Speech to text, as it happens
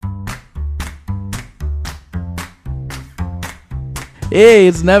Hey,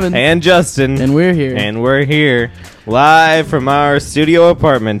 it's Nevin. And Justin. And we're here. And we're here live from our studio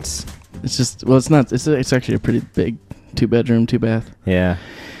apartment. It's just, well, it's not, it's actually a pretty big 2-bedroom, 2-bath. Yeah.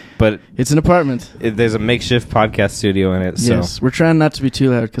 But it's an apartment. There's a makeshift podcast studio in it. So. Yes. We're trying not to be too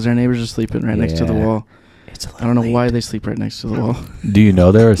loud because our neighbors are sleeping right next to the wall. It's I don't know why they sleep right next to the wall. Do you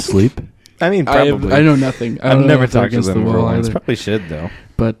know they're asleep? I mean, probably. I know nothing. I've never talked to them for once. Probably should, though.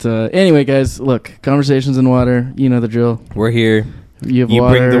 But anyway, guys, look, Conversations in Water. You know the drill. We're here. You have you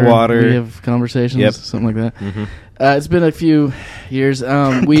water. Bring the water. We have conversations. Yep. Something like that. Mm-hmm. It's been a few years.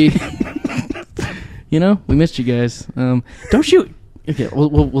 We, we missed you guys. Don't you? Okay,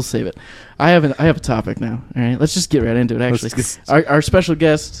 we'll save it. I have a topic now. All right, let's just get right into it. Actually, our special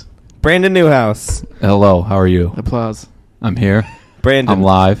guest, Brandon Newhouse. Hello, how are you? Applause. I'm here. Brandon. I'm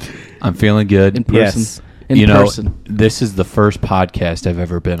live. I'm feeling good. In person. Yes. In person. This is the first podcast I've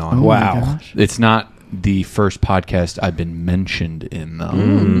ever been on. Oh wow. My gosh. It's not the first podcast I've been mentioned in,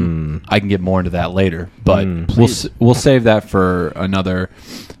 though. I can get more into that later, but we'll save that for another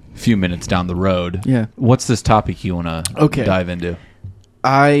few minutes down the road. Yeah. What's this topic you want to dive into?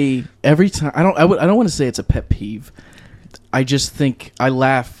 Every time I don't want to say it's a pet peeve. I just think I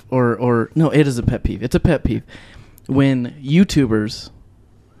laugh or no, it is a pet peeve. It's a pet peeve when YouTubers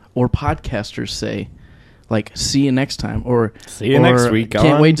or podcasters say, like, see you next time, or see you next week.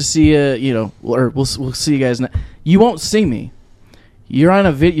 Can't wait to see you. Or we'll see you guys. You won't see me. You're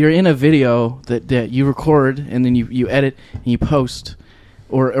on you're in a video that you record and then you edit and you post,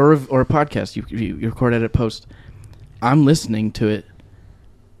 or a podcast you record, edit, post. I'm listening to it.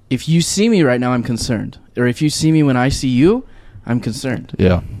 If you see me right now, I'm concerned. Or if you see me when I see you, I'm concerned.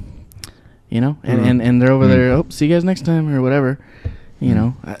 Yeah. And they're over there. Oh, see you guys next time, or whatever.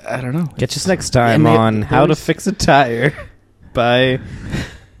 I don't know. Catch us next time on How to Fix a Tire by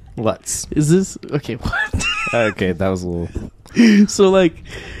Lutz. Is this okay? What? Okay, that was a little. So, like,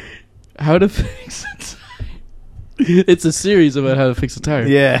 how to fix a tire. It's a series about how to fix a tire.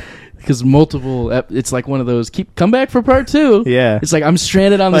 Yeah. Because it's like one of those, come back for part 2. Yeah. It's like, I'm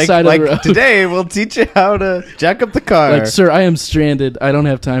stranded on the side of the road. Today, we'll teach you how to jack up the car. Like, sir, I am stranded. I don't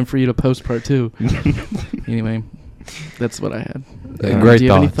have time for you to post part 2. Anyway, that's what I had. Great do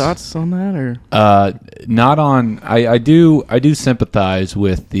you have any thoughts. thoughts on that? Or not on. I do sympathize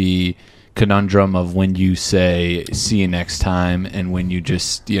with the conundrum of when you say "see you next time" and when you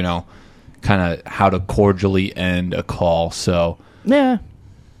just kind of how to cordially end a call. So yeah.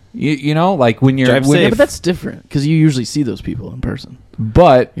 Like when you're Drive safe. Yeah, but that's different because you usually see those people in person.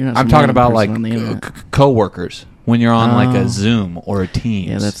 But You're not I'm some talking random about person like on the internet. coworkers when you're on like a Zoom or a Teams.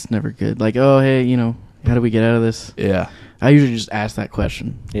 Yeah, that's never good. Like, oh, hey, how do we get out of this? Yeah. I usually just ask that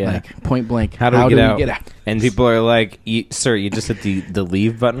question. Yeah. Like, point blank. How do we get out? And people are like, sir, you just hit the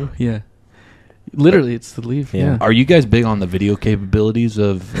leave button? Yeah. Literally, it's the leave. Yeah. Are you guys big on the video capabilities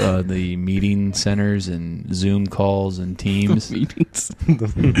of the meeting centers and Zoom calls and Teams? Meetings.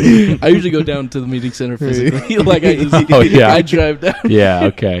 I usually go down to the meeting center physically. Like, I drive down. Yeah,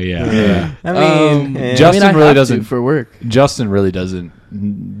 okay, yeah. I mean, Justin really have doesn't to for work. Justin really doesn't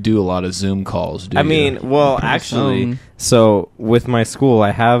do a lot of Zoom calls, do you? Well, actually, so with my school,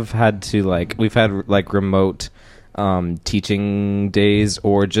 I have had to, we've had, remote teaching days,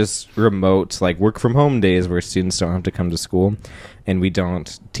 or just remote, work from home days where students don't have to come to school, and we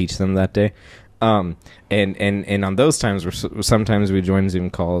don't teach them that day. And on those times, sometimes we join Zoom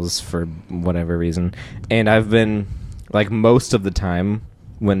calls for whatever reason. And I've been, most of the time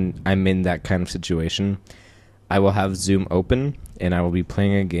when I'm in that kind of situation, I will have Zoom open and I will be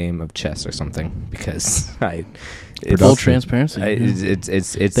playing a game of chess or something because Full transparency.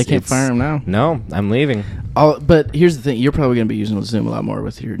 They can't fire him now. No, I'm leaving. But here's the thing: you're probably going to be using Zoom a lot more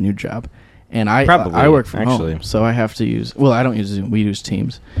with your new job, and I work from home, so I have to use. Well, I don't use Zoom. We use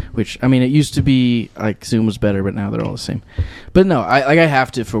Teams, which it used to be like Zoom was better, but now they're all the same. But no, I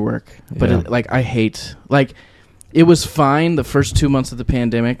have to for work. But I hate It was fine the first 2 months of the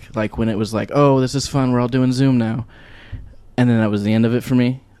pandemic, when it was oh, this is fun, we're all doing Zoom now. And then that was the end of it for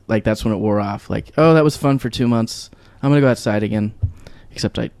me. That's when it wore off. Oh, that was fun for 2 months. I'm going to go outside again.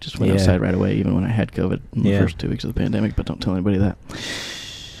 Except I just went outside right away, even when I had COVID in the first 2 weeks of the pandemic, but don't tell anybody that.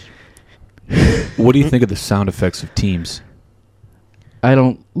 What do you think of the sound effects of Teams? I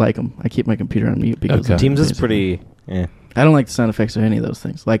don't like them. I keep my computer on mute because Teams is pretty... Yeah. I don't like the sound effects of any of those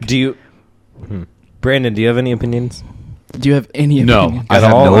things. Do you... Brandon, do you have any opinions? Do you have any opinions? No, I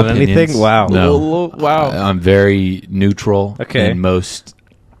have no opinions. Anything? Wow. No. Wow. I'm very neutral in most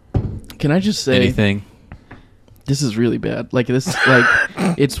Can I just say... anything. This is really bad.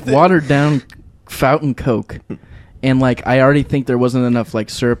 It's watered down fountain Coke. And, I already think there wasn't enough,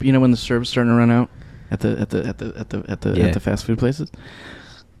 syrup. You know when the syrup's starting to run out? at the fast food places.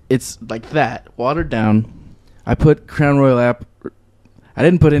 It's like that, watered down. I put Crown Royal app. I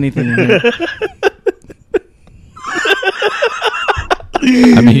didn't put anything in there.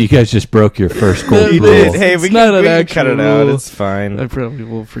 I mean, you guys just broke your first gold You rule. did. Hey, we can cut it out. rule. It's fine. I probably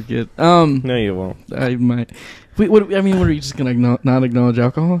will forget. No, you won't. I might. Wait, what are you just gonna not acknowledge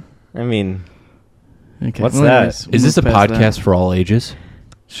alcohol? I mean, Okay. What's that? Anyways, Is this a we'll pass podcast for all ages?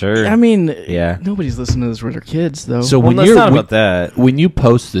 sure. I mean, Yeah. nobody's listening to this with their kids, though. So well, when that's you're not about that. when you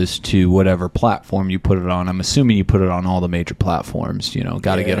post this to whatever platform you put it on, I'm assuming you put it on all the major platforms. You know,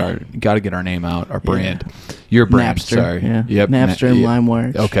 got to get our name out, our brand, your brand. Napster, Sorry, yeah. yep, Napster and yeah.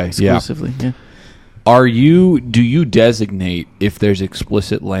 LimeWire. Okay, exclusively. Yeah. Do you designate if there's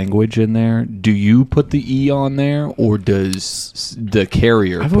explicit language in there? Do you put the E on there, or does the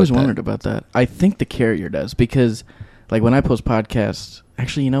carrier? I've always wondered about that. I think the carrier does, because, like, when I post podcasts,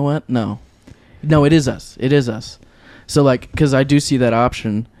 actually, you know what? No, it is us. It is us. So, like, because I do see that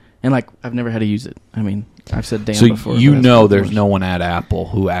option, and like, I've never had to use it. I mean, I've said damn before. So you know, there's no one at Apple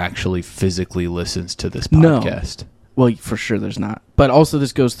who actually physically listens to this podcast. No. Well, for sure there's not. But also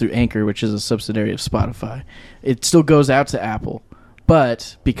this goes through Anchor, which is a subsidiary of Spotify. It still goes out to Apple.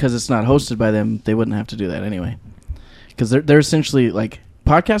 But because it's not hosted by them, they wouldn't have to do that anyway. Because they're essentially, like,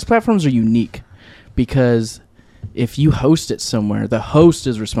 podcast platforms are unique. Because if you host it somewhere, the host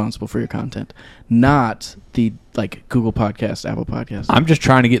is responsible for your content, not the, like, Google Podcast, Apple Podcast. I'm just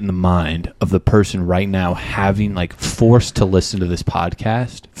trying to get in the mind of the person right now having, like, forced to listen to this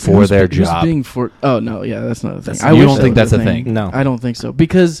podcast for their job. Oh, no, yeah, that's not a thing. You don't think that's a thing? No. I don't think so.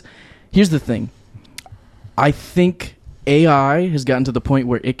 Because here's the thing. I think AI has gotten to the point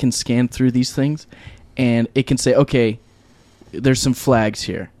where it can scan through these things and it can say, okay, there's some flags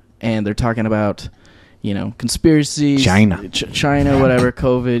here. And they're talking about, you know, conspiracies, China, whatever,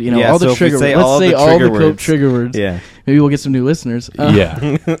 COVID, you know, Yeah, all the so if we trigger say words. all Let's say the all trigger the words. trigger words. Yeah. Maybe we'll get some new listeners. Yeah.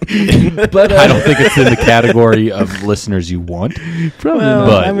 But I don't think it's in the category of listeners you want. Probably Well, not.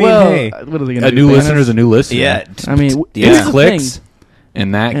 But- I mean, hey. What are they gonna A do, new ban listener us? is a new listener. Yeah. I mean, Yeah. here's It the clicks, thing.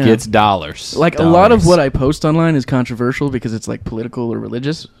 and that Yeah. gets dollars. Like, a lot of what I post online is controversial because it's, like, political or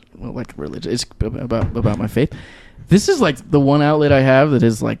religious. Well, like, religious. It's about my faith. This is, like, the one outlet I have that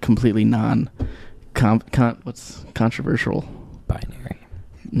is, like, completely what's controversial? Binary.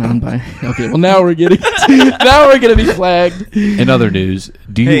 Non-binary. Okay, well, now we're gonna be flagged. In other news,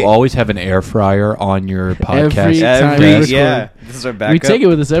 do you always have an air fryer on your podcast? Every time we record. Yeah. This is our backup. We take it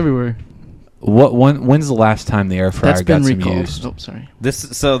with us everywhere. When's the last time the air fryer That's been got some recalled. use? Oh, sorry.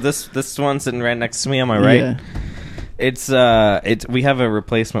 This one's sitting right next to me on my right. Yeah. It's we have a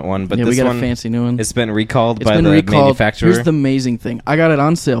replacement one, but Yeah, this we got one a fancy new one. it's been recalled It's by been the recalled. manufacturer. Here's the amazing thing. I got it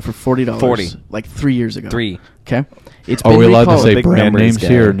on sale for $40. 40. Like 3 years ago. 3. Okay. It's Are been we allowed to recalled. say Big brand memories names guy.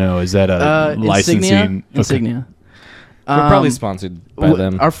 here? Or no, is that a licensing? Insignia. Insignia. We're probably sponsored by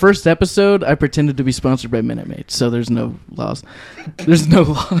them. Our first episode, I pretended to be sponsored by Minute Maid, so there's no laws. There's no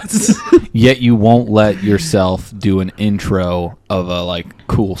laws. Yet you won't let yourself do an intro of a like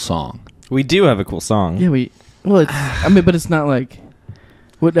cool song. We do have a cool song. Yeah, well, but it's not like.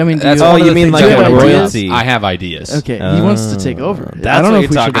 What I mean, do That's you, all one of you the mean, things like you a have ideas? royalty. I have ideas. Okay, he wants to take over. That's I don't know what if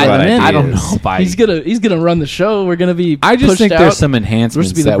we you're should talking let about, him in. I don't know if I. He's gonna run the show. We're gonna be. I just pushed think out. there's some Supposed to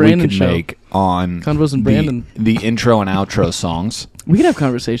enhancements be the that we Brandon could show. make on Convos and Brandon. the intro and outro songs. We could have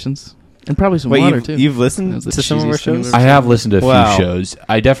conversations and probably some Wait, water too. you've listened That was the to some of our cheesiest thing shows? I've I ever have listened to a Wow. few shows.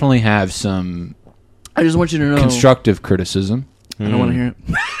 I definitely have some I just want you to know. constructive criticism, I don't want to hear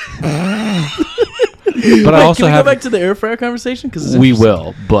it. but I Wait, also can we have. go back to the air fryer conversation? Because We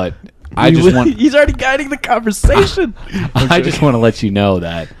will, but I just want. He's already guiding the conversation. I just want to let you know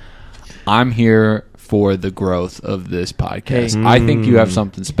that I'm here for the growth of this podcast. Hey. I think you have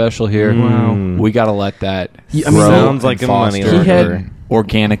something special here. Wow. We got to let that Yeah, I mean, grow sounds and like a money foster He had-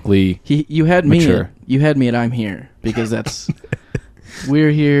 organically. You had me. Mature. You had me, and I'm here because that's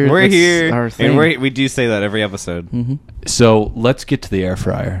we're here. We're that's here, Our thing. and we do say that every episode. Mhm. So let's get to the air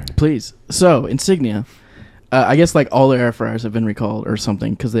fryer. Please. So Insignia. I guess like all their air fryers have been recalled or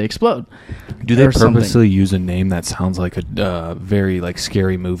something because they explode. Do they Or something. purposely use a name that sounds like a very like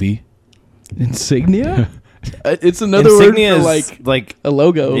scary movie? Insignia. It's another Insignia word for is like a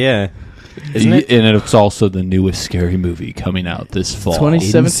logo. Yeah. Isn't it? And it's also the newest scary movie coming out this fall.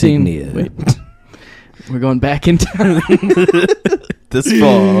 2017. Insignia. Wait. We're going back in time. This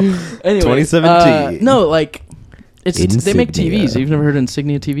fall. Anyway, 2017. no, like they make Insignia. TVs. You've never heard of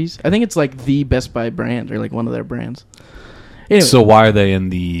Insignia TVs? I think it's like the Best Buy brand or like one of their brands. Anyway, So why are they in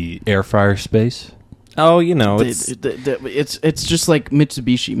the air fryer space? Oh, you know, it's just like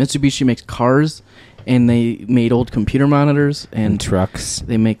Mitsubishi. Mitsubishi makes cars, and they made old computer monitors, and trucks.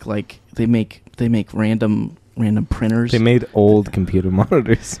 they make They make random printers. They made old computer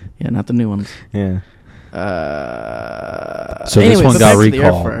monitors. Yeah, not the new ones. Yeah. So this one got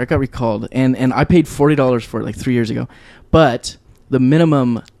recalled. It got recalled, and I paid $40 for it like 3 years ago. But the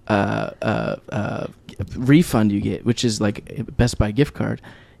minimum refund you get, which is like a Best Buy gift card,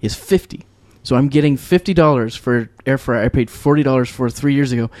 is $50. So I'm getting $50 for air fryer I paid $40 for 3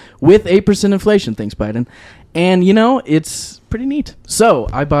 years ago with 8% inflation. Thanks, Biden. And, it's pretty neat. So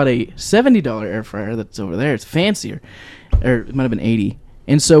I bought a $70 air fryer that's over there. It's fancier. Or it might have been $80.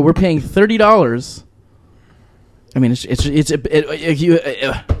 And so we're paying $30. I mean,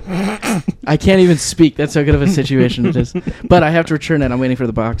 I can't even speak. That's how good of a situation it is. But I have to return it. I'm waiting for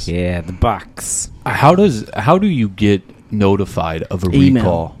the box. Yeah, the box. How do you get notified of a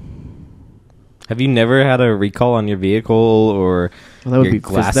recall? Have you never had a recall on your vehicle or that would your be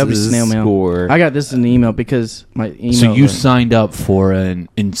glasses? That would be snail mail. Or I got this in an email because my email. So you signed up for an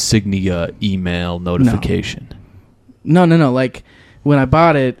Insignia email notification? No. Like when I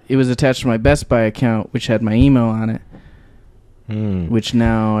bought it, it was attached to my Best Buy account, which had my email on it. Which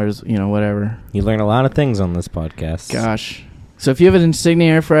now is whatever. You learn a lot of things on this podcast. Gosh. So if you have an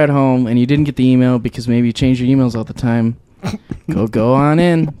Insignia air fryer at home and you didn't get the email because maybe you change your emails all the time, go on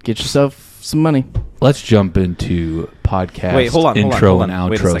in, get yourself some money. Let's jump into podcast intro and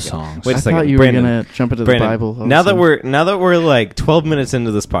outro songs. Wait a second. I thought you were gonna jump into the Bible. Now that we're like 12 minutes into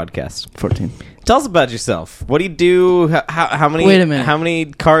this podcast, 14. Tell us about yourself. What do you do? How many? Wait a minute. How many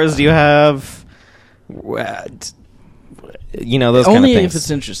cars do you have? Those kind of things. Only if it's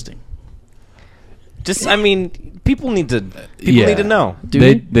interesting. People need to know.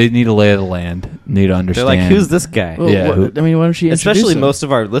 They need to lay of the land. Need to understand. They're like, who's this guy? Well, yeah. why don't she introduce Especially them? most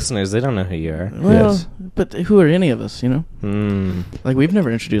of our listeners, they don't know who you are. Well, Yes. but who are any of us? Like we've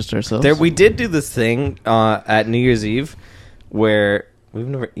never introduced ourselves. We did do this thing at New Year's Eve where we've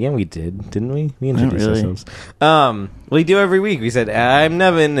never. Yeah, we did, didn't we? We introduced ourselves. We do every week. We said, "I'm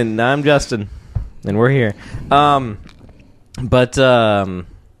Nevin and I'm Justin," and we're here.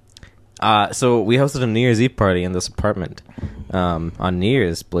 So we hosted a New Year's Eve party in this apartment on New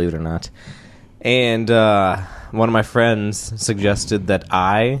Year's, believe it or not. And one of my friends suggested that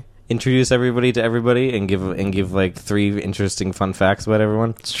I introduce everybody to everybody and give like 3 interesting fun facts about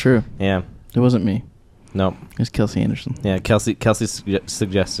everyone. It's true. Yeah. It wasn't me. Nope. It was Kelsey Anderson. Yeah, Kelsey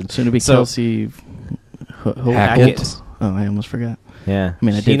suggested. Soon to be Kelsey Hackett. Oh, I almost forgot. Yeah. I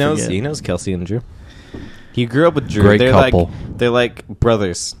mean, I did forget. He knows Kelsey and Drew. He grew up with Drew. Great couple. They're like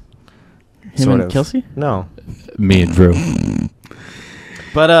brothers. Him sort and of. Kelsey? No. Me and Drew.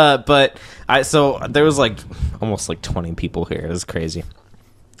 But there was like almost like 20 people here. It was crazy.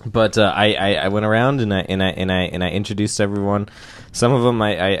 But I went around and I introduced everyone. Some of them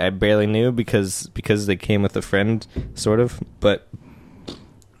I barely knew because they came with a friend, sort of. But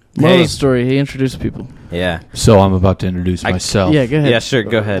Moral of the story, he introduced people. Yeah. So I'm about to introduce myself. Yeah, go ahead. Yeah, sure,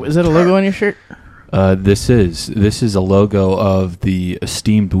 go ahead. Is that a logo on your shirt? This is a logo of the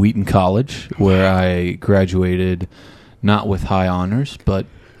esteemed Wheaton College, where I graduated, not with high honors, but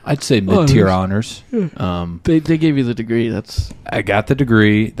I'd say mid-tier honors. They gave you the degree. I got the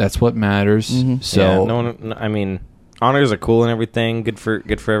degree. That's what matters. Mm-hmm. So honors are cool and everything. Good for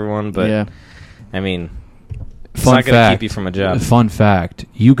everyone. But yeah. It's not going to keep you from a job. Fun fact: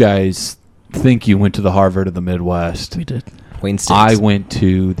 you guys think you went to the Harvard of the Midwest. We did. Wayne State. I went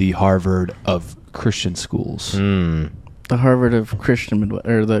to the Harvard of Christian schools. The Harvard of Christian Midwest,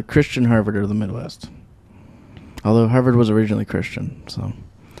 or the Christian Harvard of the Midwest. Although Harvard was originally Christian, so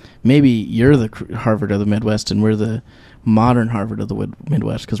maybe you're the Harvard of the Midwest and we're the modern Harvard of the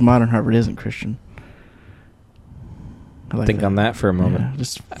Midwest, because modern Harvard isn't Christian. Think on that for a moment. Yeah,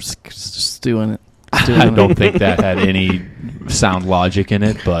 just doing it. I don't think that had any sound logic in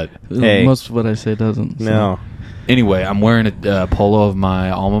it, but hey, most of what I say doesn't. So. No. Anyway, I'm wearing a polo of my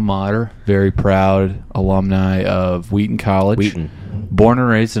alma mater. Very proud alumni of Wheaton College. Wheaton. Born and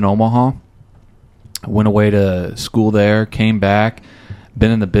raised in Omaha. Went away to school there. Came back.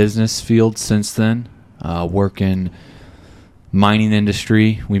 Been in the business field since then. Working mining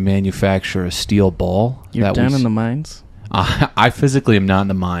industry. We manufacture a steel ball. You're down in the mines? I physically am not in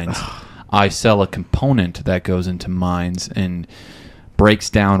the mines. I sell a component that goes into mines and breaks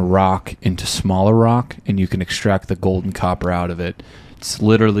down rock into smaller rock, and you can extract the gold and copper out of it. It's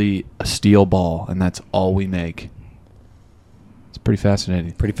literally a steel ball, and that's all we make. It's pretty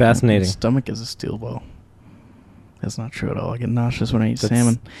fascinating. Pretty fascinating. My stomach is a steel ball. That's not true at all. I get nauseous when I eat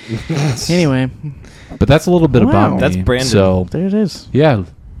salmon. Anyway. But that's a little bit about me. That's Brandon. So, there it is. Yeah,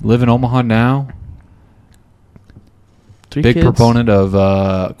 live in Omaha now. 3 Big kids. proponent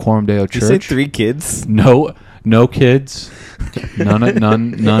of Quorum Deo Church. Did you say 3 kids? No, No kids. None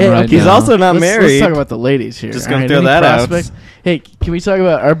Hey, right He's now. also not married. Let's talk about the ladies here. Just gonna throw that out. Hey, can we talk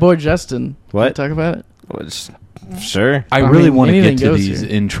about our boy Justin? What? Can we talk about it? Sure. I really mean, want to anything get to goes these here.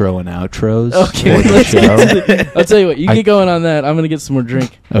 intro and outros Okay, for the let's get to show. I'll tell you what. You get going on that. I'm gonna get some more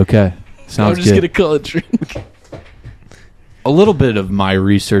drink. Okay, sounds I'm just good. gonna call it drink. A little bit of my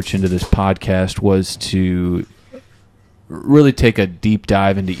research into this podcast was to really take a deep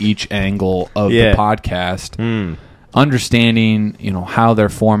dive into each angle of the podcast, understanding, how they're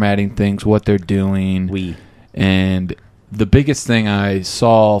formatting things, what they're doing. And the biggest thing I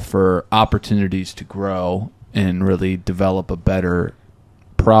saw for opportunities to grow and really develop a better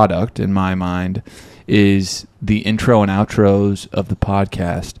product, in my mind, is the intro and outros of the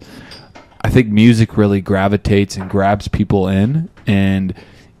podcast. I think music really gravitates and grabs people in, and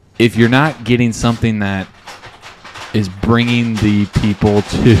if you're not getting something that is bringing the people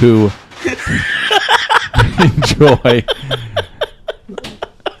to enjoy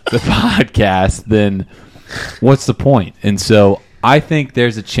the podcast, then what's the point? And so I think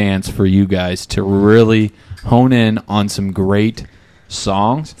there's a chance for you guys to really hone in on some great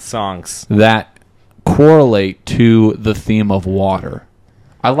songs that correlate to the theme of water.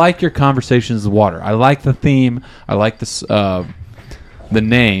 I like your conversations with water. I like the theme. I like the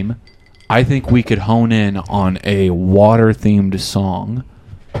name. I think we could hone in on a water-themed song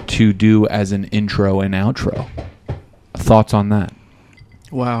to do as an intro and outro. Thoughts on that?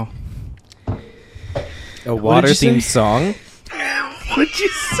 Wow. A water-themed song? What'd you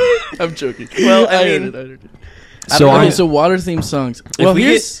say? I'm joking. Well, I heard it. So water-themed songs. Well,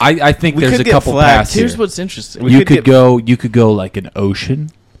 I think there's a couple paths here. Here's what's interesting. You could go like an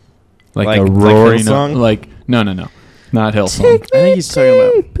ocean, like a roaring song. No, not Hillsong. I think he's talking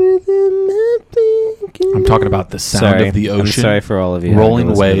about. I'm talking about the sound of the ocean. I'm sorry for all of you.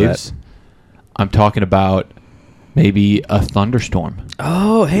 Rolling waves. I'm talking about maybe a thunderstorm.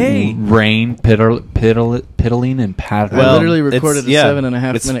 Oh, hey. Rain piddling and pattering. I literally recorded a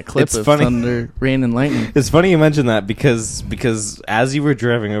 7.5 minute clip of thunder, rain, and lightning. It's funny you mention that because as you were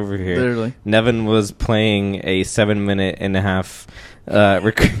driving over here, Literally. Nevin was playing a 7.5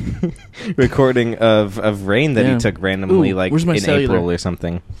 recording of rain that he took randomly, in April or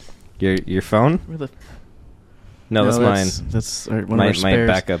something. Your phone? No, that's mine. That's one my of our spares.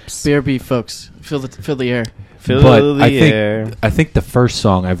 backups. BRB, folks. Fill the air. I think the first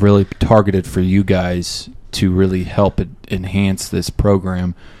song I've really targeted for you guys to really help enhance this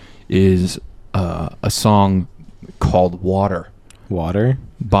program is a song called Water. Water?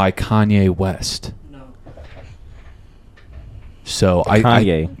 By Kanye West. No. So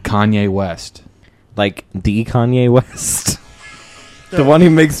Kanye West. Like the Kanye West? The one who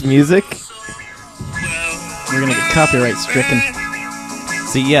makes music? We're going to get copyright stricken.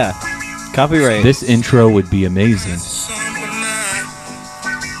 See, yeah. Copyright. This intro would be amazing.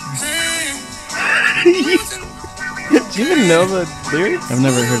 Do you even know the lyrics? I've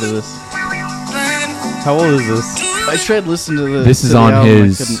never heard of this. How old is this? I tried listening to the. This is on album.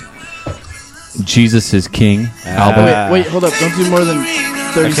 his Jesus is King album. Wait, hold up. Don't do more than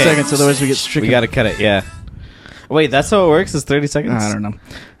 30 seconds, otherwise we get stricken. We got to cut it, yeah. Wait, that's how it works? Is 30 seconds? I don't know.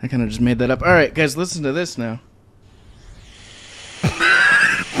 I kind of just made that up. All right, guys, listen to this now.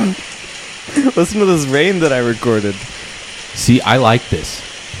 Listen to this rain that I recorded. See, I like this.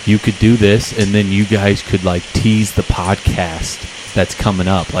 You could do this, and then you guys could tease the podcast that's coming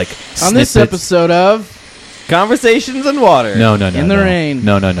up, on this episode of Conversations in Water. No. In the rain.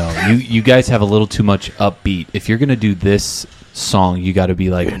 No. You guys have a little too much upbeat. If you're gonna do this song, you got to be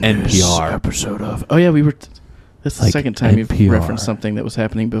like NPR. This episode of. Oh yeah, we were. This is the second time NPR. you've referenced something that was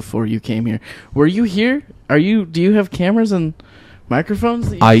happening before you came here. Were you here? Do you have cameras and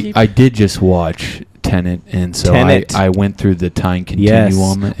microphones? I did just watch Tenet, and so I went through the time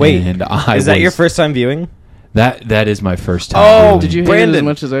continuum. Yes. Wait, and is that your first time viewing? That is my first time. Oh, viewing. Did you hate Brandon, it as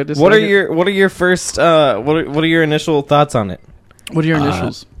much as I did? What are your first? What are your initial thoughts on it? What are your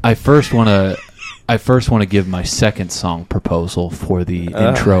initials? I first want to give my second song proposal for the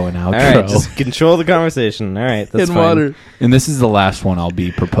intro and outro. All right, just control the conversation. All right, that's in fine. water. And this is the last one I'll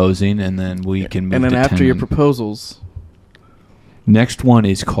be proposing, and then we can move. And then to after 10. your proposals. Next one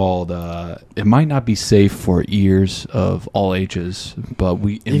is called. It might not be safe for ears of all ages, but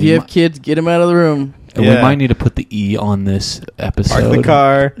if you have kids, get them out of the room. And we might need to put the E on this episode. Park the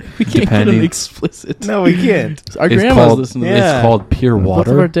car. We can't put it explicit. No, we can't. Our grandmas listen to this. It's called Pure Water.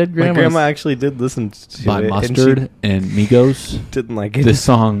 Both of our dead grandmas. My grandma actually did listen to by it. Mustard and Migos. Didn't like it. This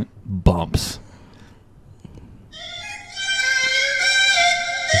song bumps.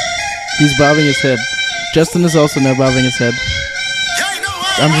 He's bobbing his head. Justin is also now bobbing his head.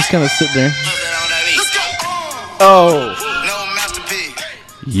 I'm just gonna sit there. Oh.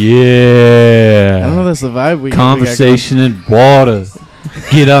 Yeah. I don't know if that's the vibe we Conversation and water.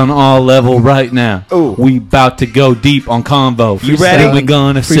 Get on all level right now. Ooh. We about to go deep on convo. You ready? And we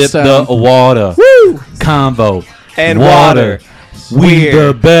gonna sip the water. Woo! Convo. And water. We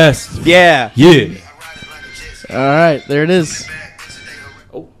the best. Yeah. Yeah. All right, there it is.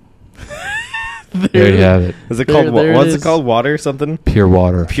 There you have it. Is it called what's it called? Water something? Pure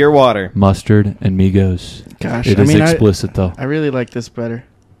water. Pure water. Mustard and Migos. Gosh, It is explicit though. I really like this better.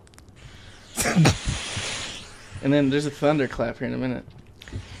 And then there's a thunderclap here in a minute.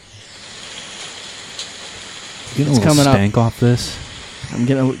 Getting It's coming up. stank off this.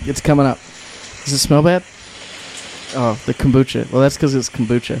 It's coming up. Does it smell bad? Oh, the kombucha. Well, that's because it's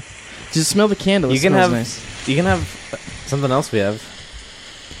kombucha. Just smell the candle. It smells nice. You can have something else we have.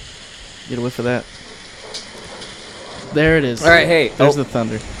 Get a whiff of that. There it is. All right, hey. There's the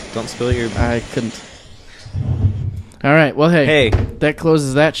thunder. Don't spill your... I couldn't. All right, well, hey. That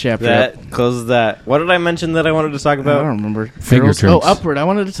closes that chapter up. That closes that. What did I mention that I wanted to talk about? I don't remember. Finger Girls? drinks. Oh, Upward. I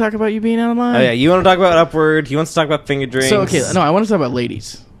wanted to talk about you being online. Oh, yeah. You want to talk about Upward. He wants to talk about finger drinks. So, okay. No, I want to talk about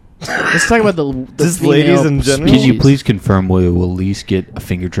ladies. Let's talk about the Just ladies in general? Could you please confirm we will at least get a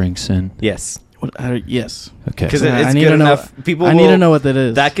finger drinks in? Yes. Yes. Okay. Because I it's need good to know. enough. People I need to know what that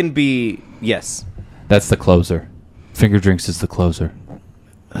is. That can be... Yes. That's the closer. Finger drinks is the closer.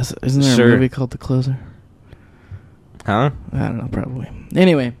 Isn't there a movie called The Closer? Huh? I don't know, probably.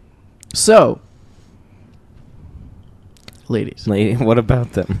 Anyway, so ladies. What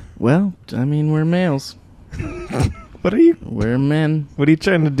about them? Well, I mean, we're males. What are you? We're men. What are you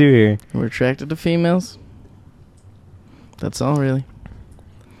trying to do here? We're attracted to females. That's all, really.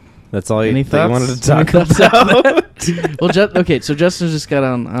 That's all Any you thoughts? wanted to talk about? Well, okay, so Justin just got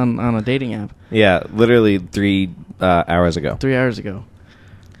on a dating app. Yeah, literally 3 hours ago. 3 hours ago.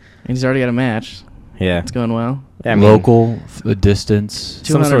 And he's already got a match. Yeah. It's going well. I mean, local, the distance.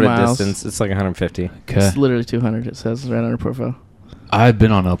 Some sort miles. of distance. It's like 150. Okay. It's literally 200, it says right on her profile. I've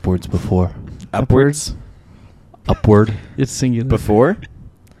been on Upwards before. Upwards? Upward. It's singular. Before?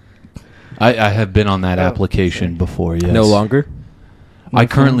 I have been on that application before, yes. No longer? I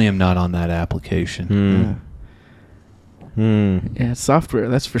currently am not on that application. Yeah, it's software,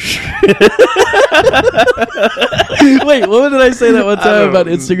 that's for sure. Wait, what did I say that one time about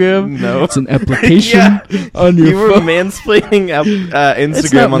Instagram? No. It's an application on your phone. You were mansplaining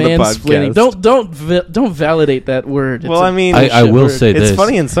Instagram on the podcast. Don't validate that word. Well, I mean, I will say this. It's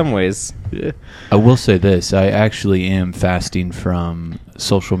funny in some ways. Yeah. I will say this. I actually am fasting from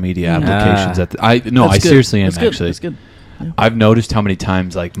social media applications. I seriously am, actually. That's good. Yeah. I've noticed how many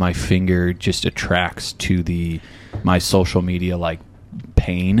times like my finger just attracts to my social media like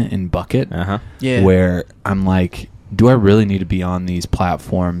pane and bucket. Yeah. Where I'm like, do I really need to be on these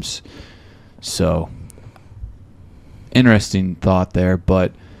platforms? So interesting thought there,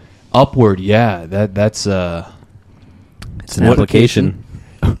 but Upward, yeah, that's it's an application.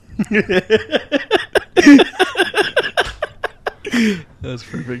 That's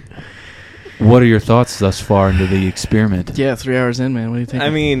perfect. What are your thoughts thus far into the experiment? Yeah, 3 hours in, man. What do you think? I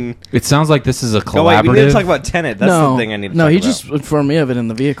mean, it sounds like this is a collaborative. No, wait, we need to talk about Tenet. That's the thing I need to talk about. No, he just informed me of it in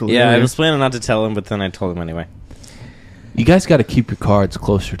the vehicle. Yeah, I was planning not to tell him, but then I told him anyway. You guys got to keep your cards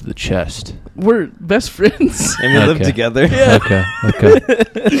closer to the chest. We're best friends. And we live together. Yeah.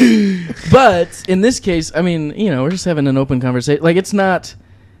 Okay. But in this case, I mean, we're just having an open conversation. Like, it's not...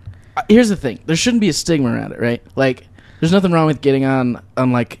 Here's the thing. There shouldn't be a stigma around it, right? Like, there's nothing wrong with getting on,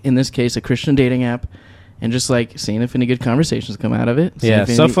 like, in this case, a Christian dating app and just, like, seeing if any good conversations come out of it. Yeah,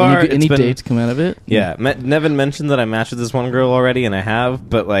 so far, any dates come out of it. Yeah, Nevin mentioned that I matched with this one girl already, and I have,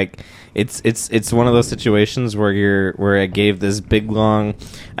 but, like, it's one of those situations where I gave this big, long,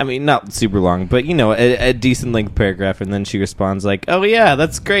 I mean, not super long, but, a decent length paragraph, and then she responds, like, oh, yeah,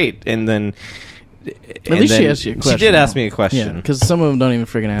 that's great, and then... At least she asked you a question. She did ask me a question. Yeah, because some of them don't even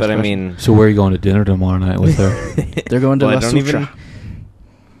freaking ask But, questions. I mean... So where are you going to dinner tomorrow night with her? They're going to La Sutra.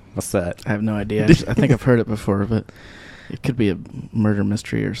 What's that? I have no idea. I think I've heard it before, but it could be a murder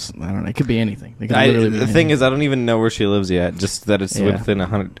mystery or I don't know. It could be anything. The thing is, I don't even know where she lives yet. Just that it's within a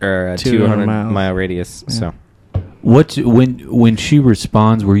 200 mile radius. Yeah. So, when she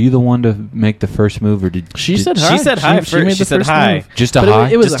responds, were you the one to make the first move, or did she said hi? She said hi first. She said hi. Move. Just a hi.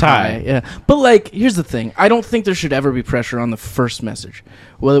 It was just a hi. Yeah, but like, here's the thing. I don't think there should ever be pressure on the first message,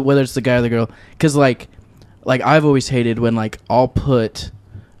 whether it's the guy or the girl, because like I've always hated when like I'll put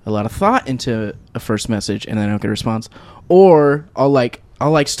a lot of thought into a first message and then I don't get a response, or I'll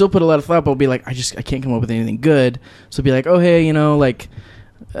still put a lot of thought, but I'll be like, I can't come up with anything good. So be like, oh hey, like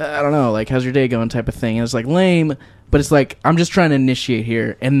I don't know, like how's your day going, type of thing. And it's like lame, but it's like I'm just trying to initiate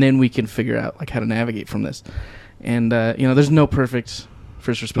here, and then we can figure out like how to navigate from this. And there's no perfect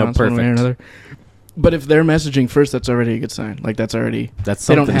first response one way or another. But if they're messaging first, that's already a good sign. Like that's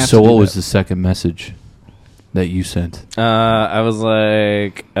something. So what was the second message that you sent? I was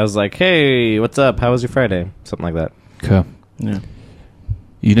like, hey, what's up? How was your Friday? Something like that. Okay. Yeah.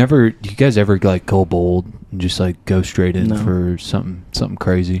 You guys ever like go bold and just like go straight in for something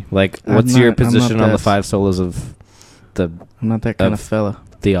crazy? Like, what's your position on the 5 solas of the? I'm not that kind of fella.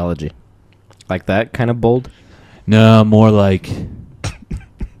 Theology, like that kind of bold. No, more like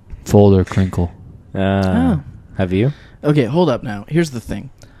fold or crinkle. Have you? Okay, hold up now. Here's the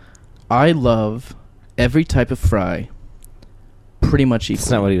thing. I love every type of fry pretty much equally. That's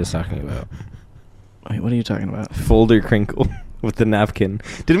not what he was talking about. Wait, what are you talking about? Fold or crinkle with the napkin.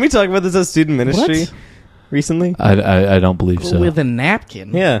 Didn't we talk about this at student ministry recently? I don't believe so. With a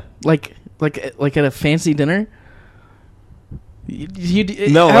napkin? Yeah. Like at a fancy dinner?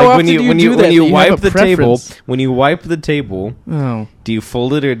 No, like when you wipe the table, do you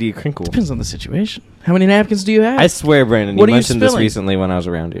fold it or do you crinkle? Depends on the situation. How many napkins do you have? I swear, Brandon, you mentioned this recently when I was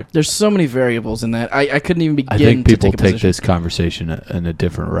around you. There's so many variables in that. I couldn't even begin. I think people to take this conversation in a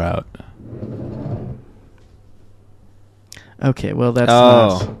different route. Okay, well that's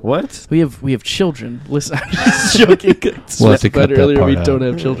not. What? We have children. Listen, I'm just joking. We'll have to cut earlier that part we out. don't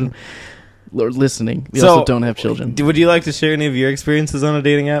have children. Lord, listening. We also don't have children. Would you like to share any of your experiences on a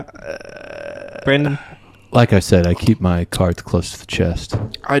dating app, Brandon? Like I said, I keep my cards close to the chest.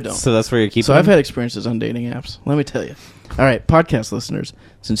 I don't. So that's where you're keeping So I've had experiences on dating apps. Let me tell you. All right, podcast listeners,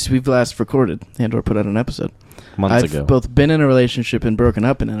 since we've last recorded and or put out an episode, months I've ago, both been in a relationship and broken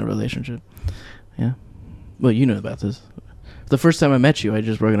up in a relationship. Yeah. Well, you know about this. The first time I met you, I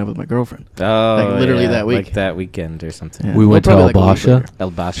just broken up with my girlfriend. Oh, like literally that week, like that weekend or something. Yeah. We went to El Basha.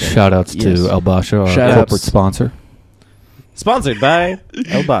 El Basha. Shout outs to El Basha, our corporate sponsor. Sponsored by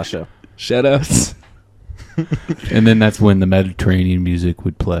El Basha. Shout outs. And then that's when the Mediterranean music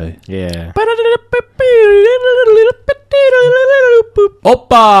would play. Yeah.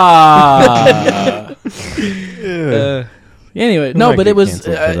 Oppa! Anyway, no, but it was,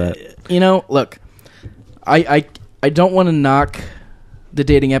 look, I don't want to knock the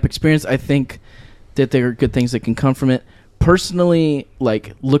dating app experience. I think that there are good things that can come from it. Personally,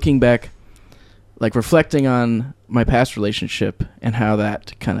 like looking back, like reflecting on my past relationship and how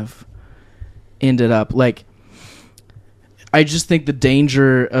that kind of ended up, like I just think the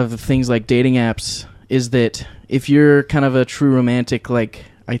danger of things like dating apps is that if you're kind of a true romantic, like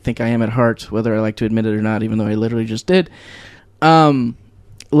I think I am at heart, whether I like to admit it or not, even though I literally just did,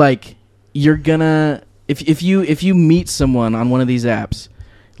 like you're gonna if you meet someone on one of these apps,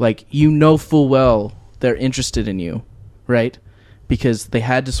 like you know full well they're interested in you, right? Because they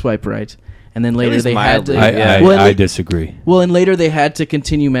had to swipe right, and then later they had to. I disagree. Well, and later they had to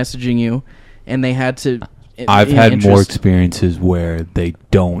continue messaging you, and they had to. I've had more experiences where they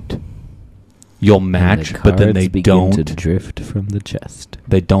don't. You'll match, but then they don't to drift from the chest.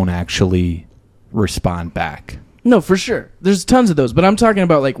 They don't actually respond back. No, for sure. There's tons of those, but I'm talking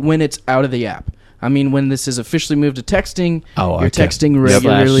about like when it's out of the app. I mean, when this is officially moved to texting, you're texting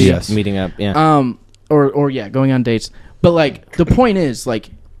regularly, meeting up, yeah. Or going on dates. But like the point is, like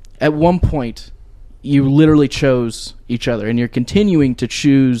at one point, you literally chose each other, and you're continuing to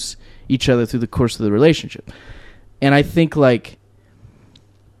choose each other through the course of the relationship. And I think like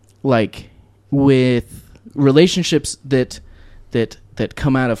with relationships that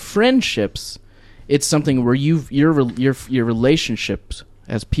come out of friendships, it's something where your relationships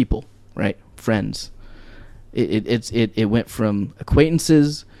as people, right? Friends. It went from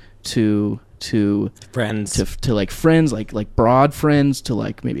acquaintances to friends to like friends, like broad friends to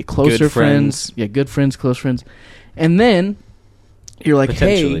like maybe closer friends. Yeah, good friends, close friends. And then you're like,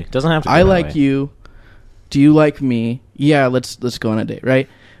 hey, doesn't have to be I like you. Do you like me? Yeah, let's go on a date, right?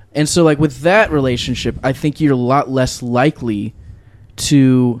 And so like with that relationship, I think you're a lot less likely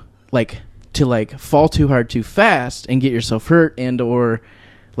to fall too hard too fast and get yourself hurt and or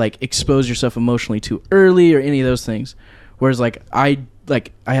like expose yourself emotionally too early or any of those things. Whereas like I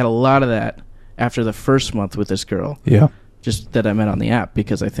had a lot of that after the first month with this girl. Yeah. Just that I met on the app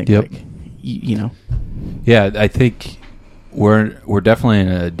because I think like you know. Yeah, I think we're definitely in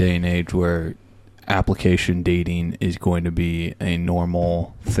a day and age where application dating is going to be a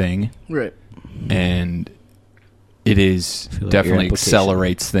normal thing. Right. And it is definitely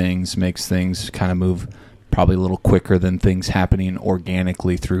accelerates things, makes things kind of move probably a little quicker than things happening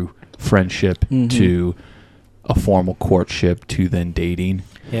organically through friendship to a formal courtship to then dating.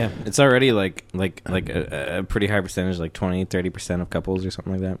 Yeah, it's already like a pretty high percentage, like 20-30% of couples or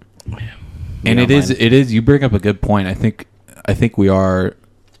something like that. And it is you bring up a good point. I think we are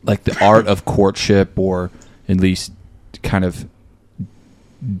like the art of courtship or at least kind of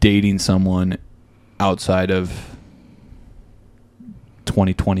dating someone outside of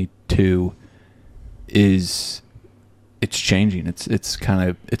 2022 it's changing. It's kind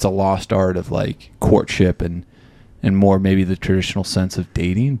of, it's a lost art of like courtship and more maybe the traditional sense of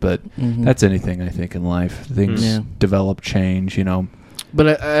dating, but that's anything I think in life. Things develop, change, you know.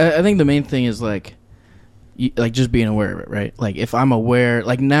 But I think the main thing is like just being aware of it, right? Like if I'm aware,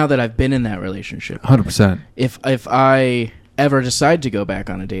 like now that I've been in that relationship, 100%. If I ever decide to go back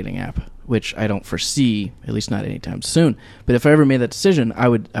on a dating app, which I don't foresee, at least not anytime soon, but if I ever made that decision, I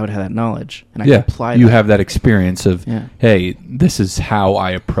would have that knowledge and I could apply. You have that experience of, hey, this is how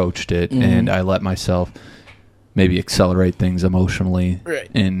I approached it, and I let myself maybe accelerate things emotionally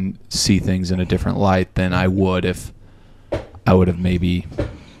and see things in a different light than I would if I would have maybe,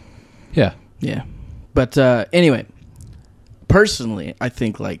 yeah. But anyway, personally, I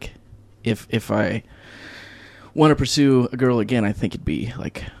think like if I want to pursue a girl again, I think it'd be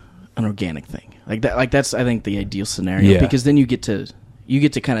like an organic thing, like that. Like that's, I think, the ideal scenario, because then you get to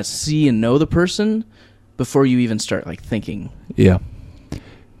kind of see and know the person before you even start like thinking. Yeah.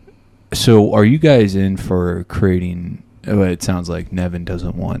 So are you guys in for creating, it sounds like Nevin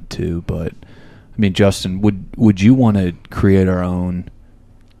doesn't want to, but I mean, Justin, would you want to create our own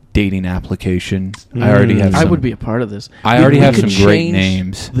dating application? I already have I would be a part of this. I already have some great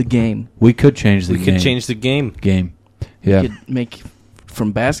names. The game. We could change the game. We could change the game. Yeah. We could make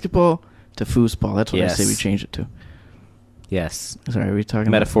from basketball to foosball. That's what I say we change it to. Yes. Sorry, are we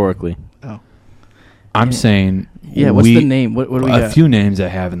talking metaphorically? Oh. I'm saying... Yeah, what's the name? What do we got? A few names I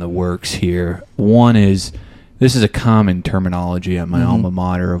have in the works here. One is... This is a common terminology at my alma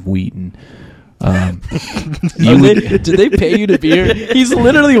mater of Wheaton. Did they pay you to be here? He's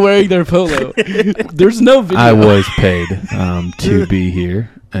literally wearing their polo. There's no video. I was paid to be here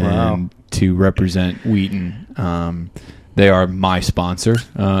and to represent Wheaton. They are my sponsor,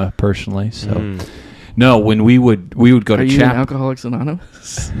 personally. So, no, when we would go to chapel. Alcoholics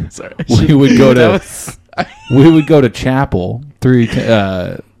Anonymous? Sorry, we would go to chapel three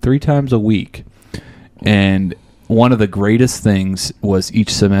times a week, and one of the greatest things was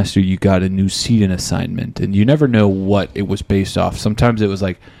each semester you got a new seating assignment, and you never know what it was based off. Sometimes it was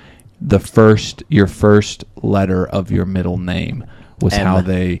like your first letter of your middle name was how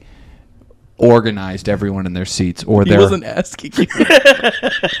they organized everyone in their seats, or he wasn't asking you,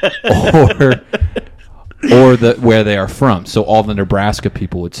 or where they are from. So all the Nebraska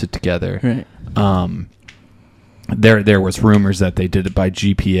people would sit together. Right. There was rumors that they did it by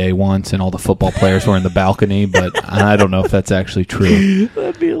GPA once, and all the football players were in the balcony, but I don't know if that's actually true.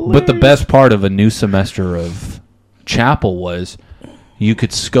 That'd be hilarious. But the best part of a new semester of chapel was you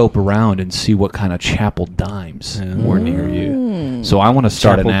could scope around and see what kind of chapel dimes were near you. So I want to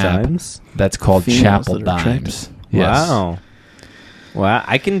start Chapel an app Dimes? that's called Females Chapel that are Dimes. Yes. Wow,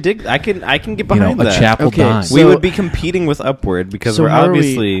 I can get behind a that. chapel Okay, dime. so- We would be competing with Upward because So we're how are we-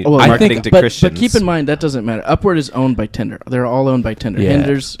 obviously well, I marketing to Christians. But keep in mind, that doesn't matter. Upward is owned by Tinder. They're all owned by Tinder. Yeah.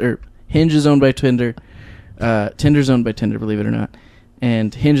 Hinge is owned by Tinder. Tinder's owned by Tinder, believe it or not.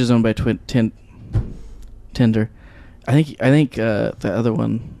 And Hinge is owned by Tinder. I think the other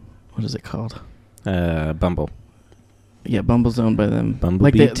one, what is it called? Bumble. Yeah, Bumble's owned by them.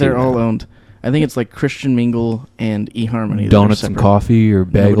 Bumblebee Like they're too. all owned. I think it's like Christian Mingle and eHarmony. Donuts and coffee, or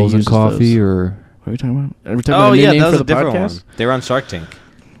Nobody bagels and uses coffee, those. or What are we talking about? Are we talking Oh about a new yeah, name that was for a the different podcast? one. They were on Shark Tank.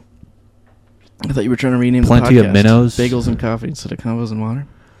 I thought you were trying to rename Plenty the of podcast. Minnows. Bagels and coffee instead of combos and water.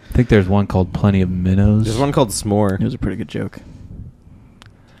 I think there's one called Plenty of Minnows. There's one called S'more. It was a pretty good joke.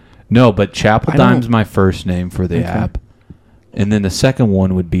 No, but Chapel I Dime's don't- my first name for the Okay. app. And then the second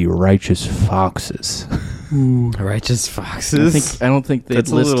one would be Righteous Foxes. Righteous Foxes. I don't think they'd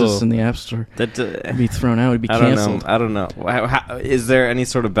That's a list little- us in the App Store. That It'd be thrown out. It'd be I don't canceled. know. I don't know. How, is there any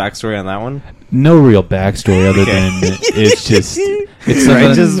sort of backstory on that one? No real backstory other than it's just it's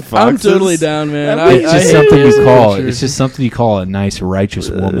Righteous something, Foxes. I'm totally down, man. it's just hate something you cancel call culture. it's just something you call a nice righteous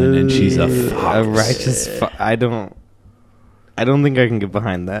woman, and she's a fox. A righteous. I don't think I can get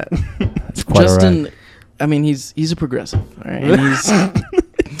behind that. That's quite Justin. all right. I mean, he's a progressive, all right? And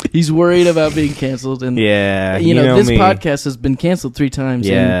he's worried about being canceled, and Yeah, you know, this me. podcast has been canceled 3 times.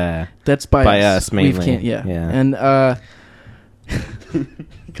 And Yeah, that's by us mainly. Yeah. Yeah. And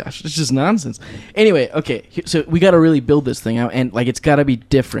gosh, it's just nonsense. Anyway, okay, so we got to really build this thing out, and like it's got to be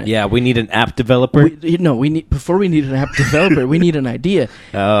different. yeah. We need an app developer. We need before we need an app developer, we need an idea.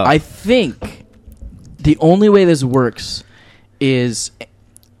 Oh. I think the only way this works is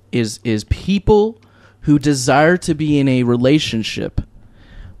people who desire to be in a relationship,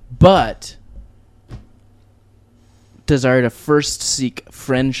 but desire to first seek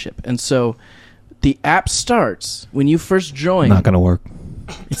friendship. And so the app starts when you first join. Not going to work.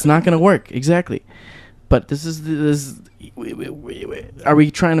 It's not going to work, exactly. But this is are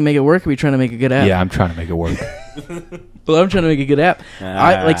we trying to make it work? Or are we trying to make a good app? Yeah, I'm trying to make it work. Well, I'm trying to make a good app.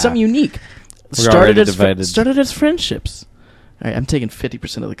 I like something unique. Started as friendships. All right, I'm taking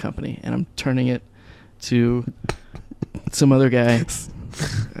 50% of the company and I'm turning it to some other guy.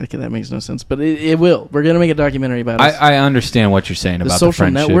 Okay, that makes no sense, but it will. We're gonna make a documentary about us. I understand what you're saying about the social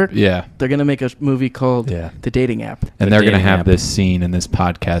friendship. network. Yeah, they're gonna make a movie called The Dating App, and they're gonna have this scene in this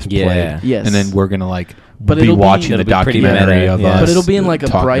podcast play. Yes, and then we're gonna be watching the documentary of us. But it'll be in like a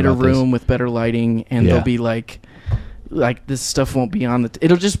brighter room with better lighting, and there'll be like this stuff won't be on the.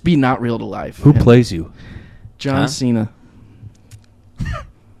 It'll just be not real to life. Who plays you? John Cena.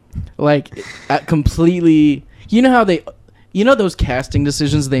 Completely. You know how they. You know those casting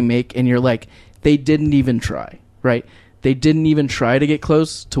decisions they make, and you're like, they didn't even try, right? They didn't even try to get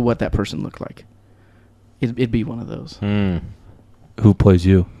close to what that person looked like. It'd be one of those. Who plays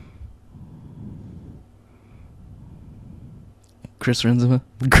you? Chris Renzema.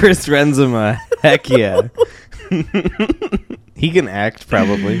 Chris Renzema. Heck yeah. He can act,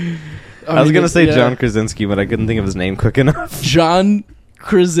 probably. I was going to say John Krasinski, but I couldn't think of his name quick enough. John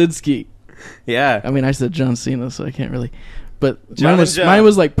Krasinski. Yeah. I mean, I said John Cena, so I can't really... But mine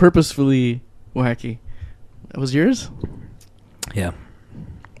was like purposefully wacky. Was yours? Yeah.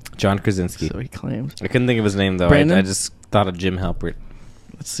 John Krasinski. So he claimed. I couldn't think of his name, though. I just thought of Jim Halpert.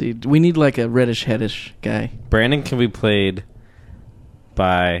 Let's see. We need like a reddish-headish guy. Brandon can be played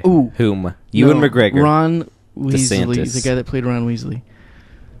by whom? Ewan McGregor. Ron Weasley. DeSantis. The guy that played Ron Weasley.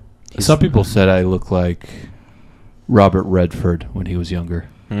 Some people said I look like Robert Redford when he was younger.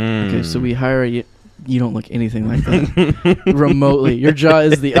 Okay, so we hire you. You don't look anything like that. Remotely. Your jaw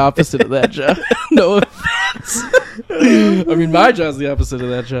is the opposite of that jaw. No offense. I mean, my jaw's the opposite of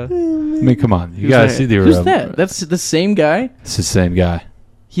that jaw. I mean, come on. You gotta see the... Who's that? That's the same guy? It's the same guy.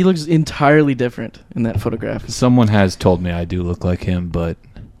 He looks entirely different in that photograph. Someone has told me I do look like him, but...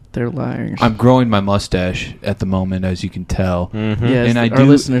 They're liars. I'm growing my mustache at the moment, as you can tell. Mm-hmm. Yeah, and our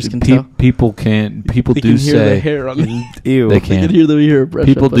listeners can tell. People can. People they do can hear say. The hair on Ew. They can hear the hair.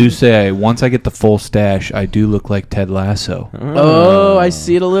 People do say once I get the full stash, I do look like Ted Lasso. Oh, I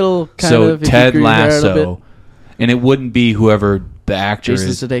see it a little. So Ted Lasso, and it wouldn't be whoever the actor Jason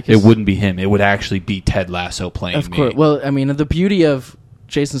is. Sudeikis. It wouldn't be him. It would actually be Ted Lasso playing me. Of course. Well, I mean, the beauty of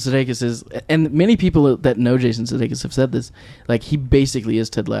Jason Sudeikis is, and many people that know Jason Sudeikis have said this, like he basically is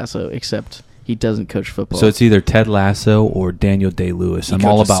Ted Lasso, except he doesn't coach football. So it's either Ted Lasso or Daniel Day-Lewis. I'm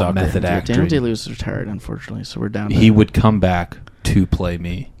all about method acting. Daniel Day-Lewis is retired, unfortunately, so we're down to... He would come back to play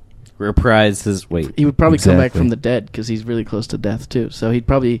me. Reprise his... Wait. He would probably come back from the dead, because he's really close to death, too. So he'd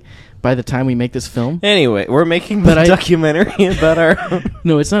probably... By the time we make this film... Anyway, we're making a documentary about our...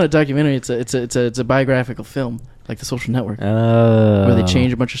 No, it's not a documentary. It's a biographical film. Like The Social Network. Where they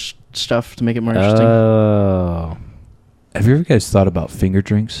change a bunch of stuff to make it more interesting. Oh. Have you ever guys thought about finger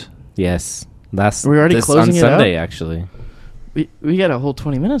drinks? Yes. We're already closing it Sunday, out? Actually. We got a whole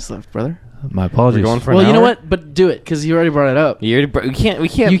 20 minutes left, brother. My apologies. We're going for well, an you hour? know what? But do it, because you already brought it up. We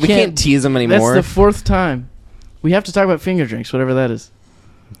can't tease them anymore. That's the fourth time. We have to talk about finger drinks, whatever that is.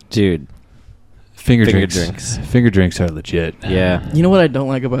 Dude. Finger drinks. Finger drinks are legit. Yeah. You know what I don't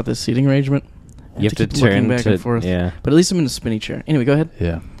like about this seating arrangement? You have to turn back and forth. Yeah. But at least I'm in a spinny chair. Anyway, go ahead.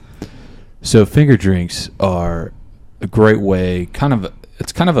 Yeah. So finger drinks are a great way,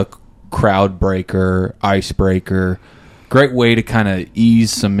 it's kind of a crowd breaker, icebreaker, great way to kind of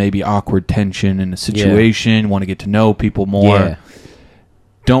ease some maybe awkward tension in a situation, want to get to know people more,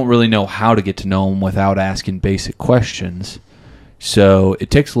 don't really know how to get to know them without asking basic questions. So it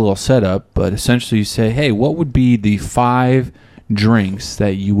takes a little setup, but essentially you say, hey, what would be the 5 drinks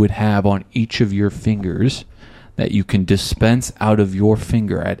that you would have on each of your fingers that you can dispense out of your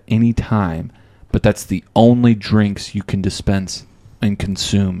finger at any time, but that's the only drinks you can dispense and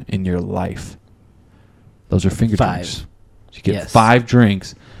consume in your life? Those are finger drinks. So you get 5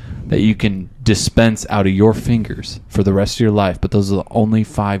 drinks that you can dispense out of your fingers for the rest of your life, but those are the only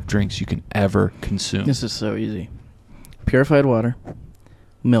 5 drinks you can ever consume. This is so easy. Purified water.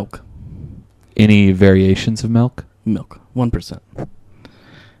 Milk. Any variations of milk? Milk. 1%.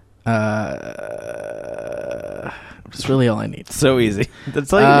 That's really all I need. So easy.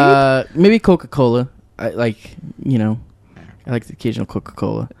 That's all you need? Maybe Coca-Cola. I like the occasional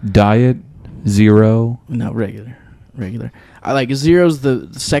Coca-Cola. Diet, zero. No, regular. I like zero's the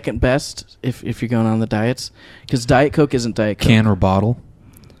second best if you're going on the diets, because Diet Coke isn't Diet Coke. Can or bottle?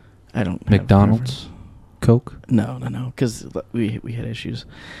 I don't. McDonald's, Coke? No, because we had issues.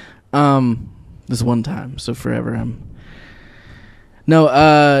 This one time, so forever.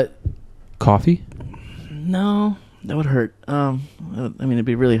 Coffee? No, that would hurt. I mean, it'd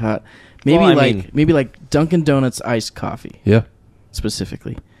be really hot. Maybe maybe like Dunkin' Donuts iced coffee. Yeah.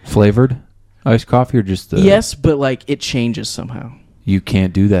 Specifically. Flavored iced coffee or just the... Yes, but like it changes somehow. You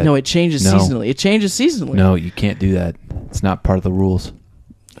can't do that. No, it changes seasonally. It changes seasonally. No, you can't do that. It's not part of the rules.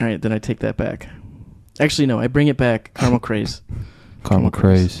 All right, then I take that back. Actually, no, I bring it back. Caramel craze. Caramel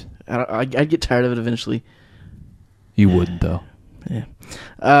craze. I'd get tired of it eventually. You wouldn't, though. Yeah.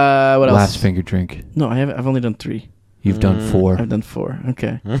 What else? Last finger drink. No, I haven't. I've only done 3. You've done 4. I've done 4.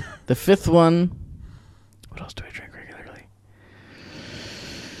 Okay. The 5th one. What else do I drink regularly?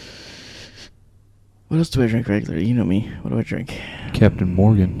 What else do I drink regularly? You know me. What do I drink? Captain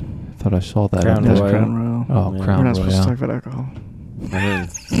Morgan. I thought I saw that. Crown Royal. Oh, yeah. Crown Royal. We're not supposed to talk about alcohol.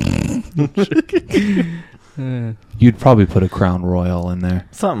 You'd probably put a Crown Royal in there.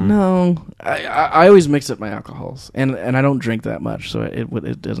 Something. No, I always mix up my alcohols, and I don't drink that much, so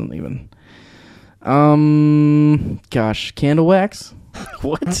it doesn't even. Gosh, candle wax.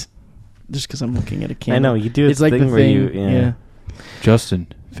 What? Just because I'm looking at a candle. I know you do. It's like the where thing. you. Yeah. Justin,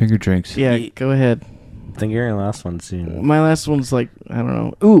 finger drinks. Yeah, go ahead. I think you're in the last one soon. My last one's like, I don't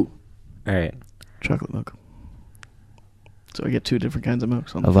know. Ooh. All right. Chocolate milk. So I get 2 different kinds of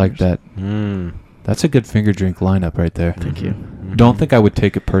milks on I like that. That's a good finger drink lineup right there. Thank you. Don't think I would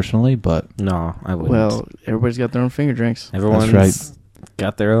take it personally, but... No, I wouldn't. Well, everybody's got their own finger drinks. Everyone's That's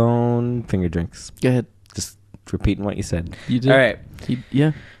got their own finger drinks. Go ahead. Just repeating what you said. You did. All right.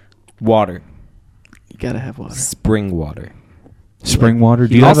 Yeah. Water. You gotta have water. Spring water. Spring water?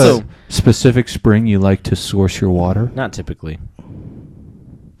 Do you have a specific spring you like to source your water? Not typically.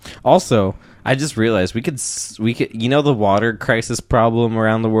 Also, I just realized we could you know the water crisis problem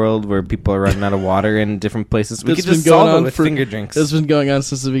around the world where people are running out of water in different places. We could just solve it with finger drinks. It's been going on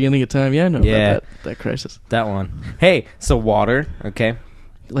since the beginning of time. Yeah, I know about that crisis. That one. Hey, so water, okay?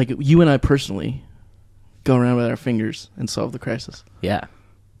 Like you and I personally go around with our fingers and solve the crisis. Yeah.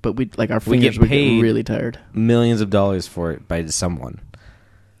 But our fingers would get really tired. Millions of dollars for it by someone.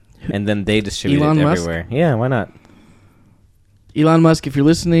 And then they distribute Elon it Musk? everywhere. Yeah, why not? Elon Musk, if you're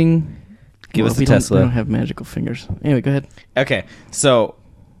listening, give us the Tesla. Tesla. We don't have magical fingers. Anyway, go ahead. Okay, so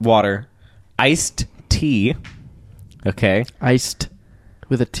water, iced tea. Okay, iced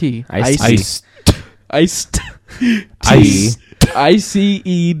with a T. Iced. Iced. Tea.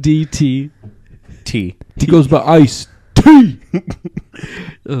 ICEDT. Tea. He goes by ice. Tea.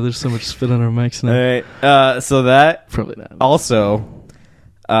 Oh, there's so much spit on our mics now. All right. So that Probably not. also,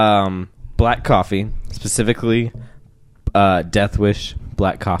 black coffee, specifically, Death Wish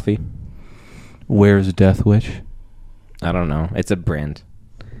black coffee. Where's Death Wish? I don't know. It's a brand.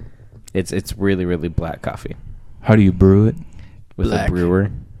 It's really, really black coffee. How do you brew it? With Black. a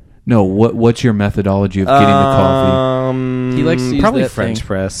brewer. No, what's your methodology of getting the coffee? He likes to use probably that French thing.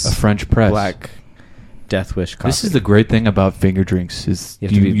 press. A French press. Black Death Wish coffee. This is the great thing about finger drinks is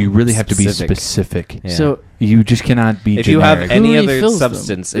You really have to be specific. specific. Yeah. So You just cannot be if generic. you have any Who other refills them?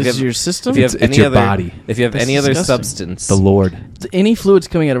 substance, Is your system? if you have It's any your other body. if you have That's any other disgusting. substance, the Lord. Any fluids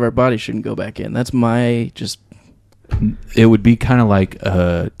coming out of our body shouldn't go back in. That's my just. It would be kind of like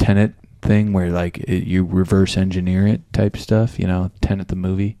a Tenet thing where you reverse engineer it type stuff. You know, Tenet the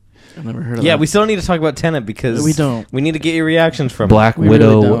movie. I've never heard of yeah, that. we still need to talk about Tenet because We don't. We need to get your reactions from Black We really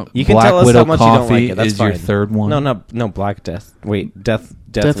Widow. don't. You can Black tell us Widow how much you don't coffee like it. That's is your fine. thord one. No, Black Death. Wait, Death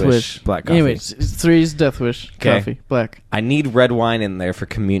Wish. Black coffee. Anyways, 3's Death Wish. 'Kay. Coffee. Black. I need red wine in there for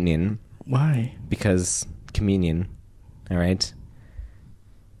communion Why? because communion. All right.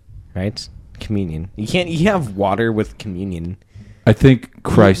 Right? Communion. You have water with communion. I think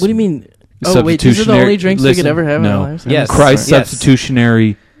Christ. What do you mean? Oh, wait, these are the only drinks we could ever have in our lives? Yes. Christ Yes.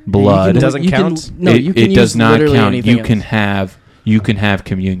 substitutionary blood. It doesn't count? No, you can it use does not literally count. anything You can else. have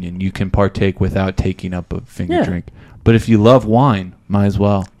communion. You can partake without taking up a finger Yeah. drink. But if you love wine, might as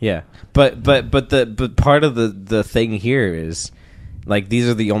well. Yeah, but part of the thing here is like these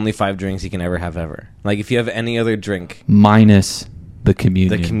are the only 5 drinks you can ever have ever. Like if you have any other drink, Minus the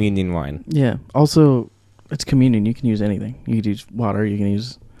communion. the communion wine. Yeah. Also, it's communion. You can use anything. You can use water. You can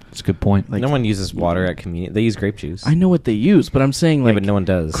use. That's a good point. Like, no one uses water at communion. They use grape juice. I know what they use, but I'm saying yeah, but no one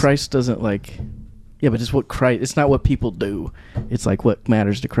does. Christ doesn't like. Yeah, but it's what Christ. It's not what people do. It's like what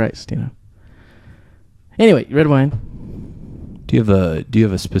matters to Christ. You know. Anyway, red wine. Do you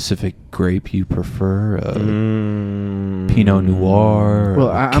have a specific grape you prefer? Pinot Noir. Well,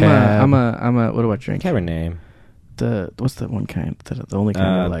 or I'm Cab? a. What do I drink? Cabernet. What's that one kind? The only kind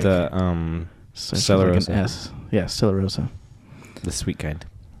I like. Stella like Rosa. an S. Yeah, Stella Rosa. The sweet kind.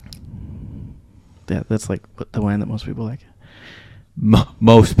 Yeah, that's like the wine that most people like.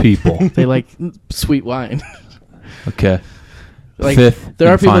 Most people. They like sweet wine. Okay. Like, fifth. There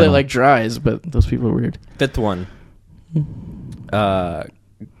are people final. that like dries, but those people are weird. Fifth one.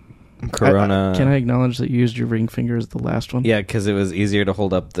 Corona. Can I acknowledge that you used your ring finger as the last one? Yeah, because it was easier to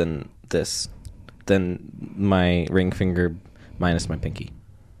hold up than my ring finger minus my pinky.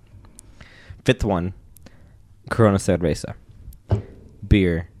 Fifth one. Corona Cerveza.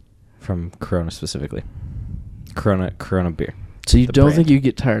 Beer from Corona specifically. Corona beer. So you don't think you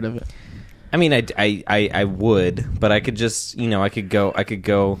get tired of it? I mean, I would, but I could just, I could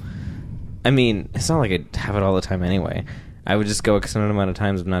go. I mean, it's not like I'd have it all the time anyway. I would just go a certain amount of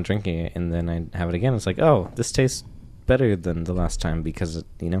times of not drinking it, and then I'd have it again. It's like, oh, this tastes better than the last time because,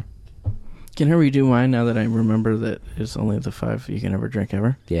 Can I redo mine now that I remember that it's only the 5 you can ever drink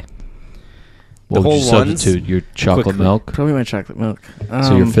ever? Yeah. What would you substitute? Your chocolate milk? Probably my chocolate milk.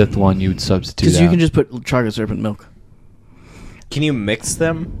 So your fifth one, you would substitute because you can just put chocolate syrup in milk. Can you mix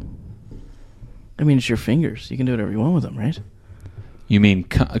them? I mean, it's your fingers. You can do whatever you want with them, right? You mean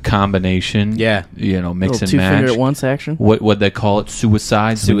a combination? Yeah. Mix and two match. finger at once action. What they call it?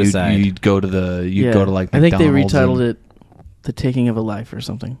 Suicide. Suicide. You'd go to like I think they McDonald's retitled it "The Taking of a Life" or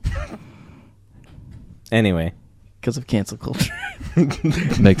something. Anyway, because of cancel culture.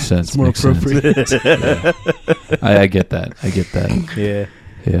 Makes sense. It's more appropriate. I get that. Yeah.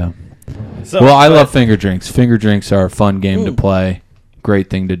 Yeah. So, well, I love finger drinks. Finger drinks are a fun game to play.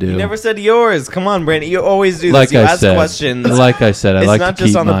 Great thing to do. You never said yours. Come on, Brandon. You always do this. Like you I ask said, questions. Like I said, I like to keep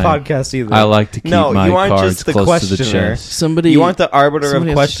It's not just on the podcast either. I like to keep my you aren't cards just the close to the questioner. chest. You aren't the arbiter of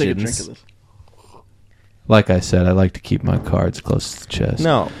questions. Like I said, I like to keep my cards close to the chest.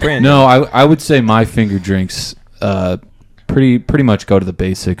 No, Brandon. No, I would say my finger drinks pretty much go to the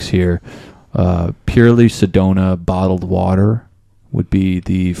basics here. Purely Sedona bottled water would be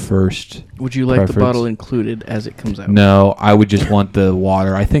the first. Would you like preference. the bottle included as it comes out? No, I would just want the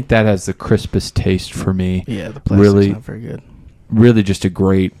water. I think that has the crispest taste for me. Yeah, the plastic's not very good. Really just a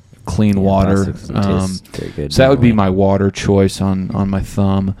great clean water. Very good, so that would be my water choice on my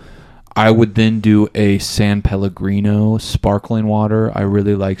thumb. I would then do a San Pellegrino sparkling water. I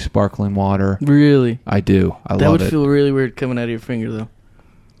really like sparkling water. Really? I do. I love it. That would feel really weird coming out of your finger, though.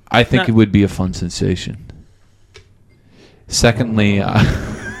 I think it would be a fun sensation. Secondly, I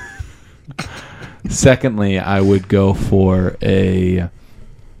would go for a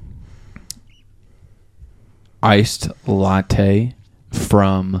iced latte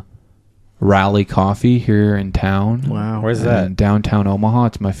from Rally Coffee here in town. Wow. Where's that? In downtown Omaha.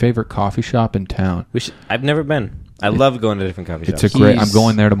 It's my favorite coffee shop in town. I've never been. I love going to different coffee shops. It's a great. I'm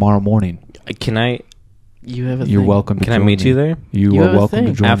going there tomorrow morning. Can I? You have a You're thing. welcome to Can join I meet me. you there? You are welcome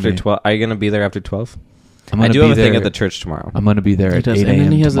to join after me. 12. Are you going to be there after 12? I do have a thing at the church tomorrow. I'm going to be there at 8 And a.m.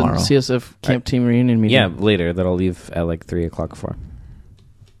 then he has tomorrow. a CSF camp team reunion meeting. Yeah, later. That I'll leave at like 3 o'clock for.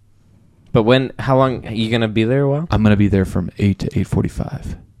 But how long are you going to be there a while? I'm going to be there from 8 to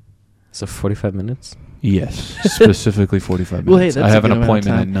 8:45. So 45 minutes? Yes, specifically 45 minutes. Well, hey, that's I have a an good amount of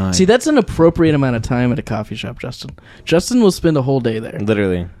appointment at time. 9. See, that's an appropriate amount of time at a coffee shop, Justin. Justin will spend a whole day there.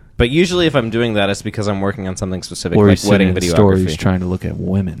 Literally. But usually if I'm doing that, it's because I'm working on something specific, or like he's wedding sitting in videography. stories trying to look at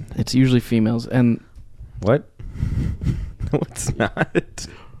women. It's usually females. And What? No, it's not.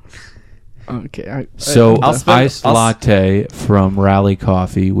 okay. So I'll latte from Rally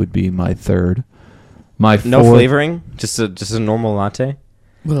Coffee would be my third. My fourth, No flavoring? Just a normal latte?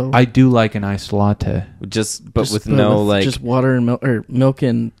 well, I do like an iced latte. Just water and milk, or milk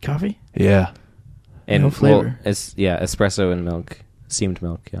and coffee. Yeah. and no flavor. Espresso and milk, steamed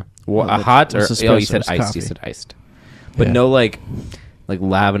milk. Yeah, Well, a hot or it's you espresso, said it's iced. coffee. You said iced, but Yeah. no like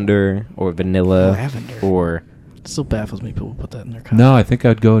lavender or vanilla Lavender. or. It still baffles me people put that in their coffee. No, I think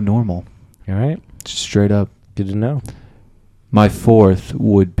I'd go normal. All right, Just straight up. good to know. My fourth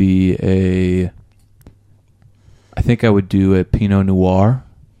would be I think I would do a Pinot Noir.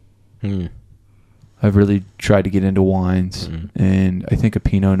 I've really tried to get into wines, and I think a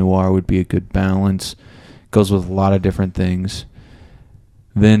Pinot Noir would be a good balance. Goes with a lot of different things.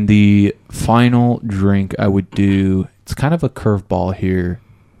 Then the final drink I would do, it's kind of a curveball here.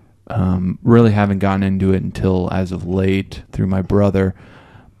 Really haven't gotten into it until as of late through my brother,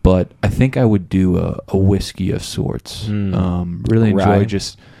 but I think I would do a whiskey of sorts. Really enjoy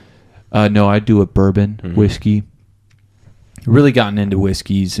no, I'd do a bourbon whiskey. Really gotten into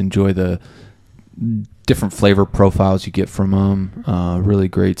whiskeys, enjoy the different flavor profiles you get from them. Really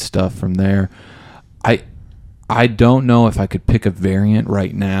great stuff from there. I don't know if I could pick a variant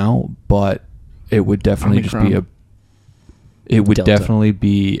right now, but it would definitely Omicron. Delta. Definitely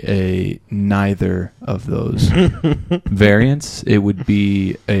be a neither of those variants. It would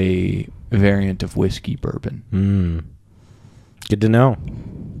be a variant of whiskey bourbon. Good to know.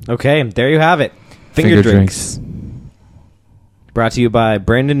 Okay, there you have it. Finger drinks. Brought to you by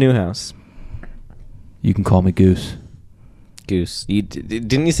Brandon Newhouse. You can call me Goose. Goose.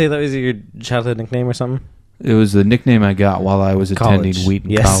 Didn't you say that was your childhood nickname or something? It was the nickname I got while I was attending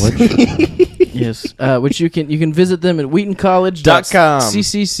Wheaton College. Yes, which you can visit them at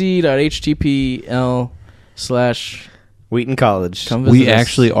wheatoncollege.cc.htpl/ Wheaton College. We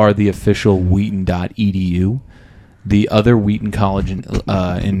actually are the official Wheaton.edu. The other Wheaton College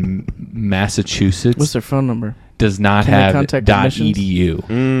in Massachusetts. What's their phone number? Does not have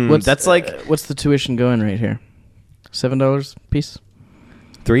 .edu. That's like what's the tuition going right here? $7 a piece?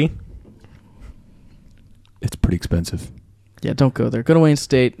 $3? It's pretty expensive. Yeah, don't go there. Go to Wayne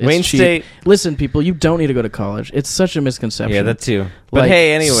State. It's Wayne cheap. State. Listen, people, you don't need to go to college. It's such a misconception. Yeah, that too. But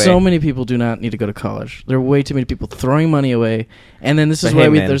hey, anyway. So many people do not need to go to college. There are way too many people throwing money away. And then this is why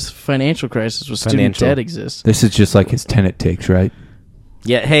there's financial crisis with student debt exists. This is just like his tenant takes, right?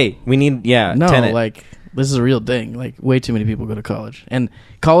 Yeah, hey, we need, No, tenant. like, this is a real thing. Like, way too many people go to college. And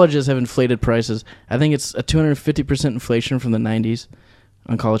colleges have inflated prices. I think it's a 250% inflation from the 90s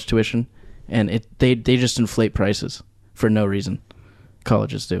on college tuition. And they just inflate prices for no reason.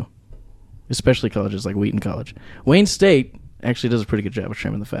 Colleges do, especially colleges like Wheaton College. Wayne State actually does a pretty good job of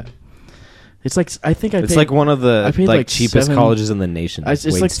trimming the fat. It's like it's like one of the like cheapest colleges in the nation. It's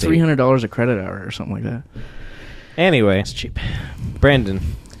Wayne like State. $300 a credit hour or something like that. Anyway, it's cheap. Brandon,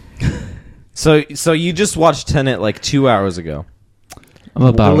 so you just watched Tenet like 2 hours ago. I'm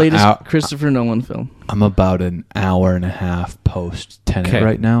about the latest Christopher Nolan film. I'm about an hour and a half post Tenet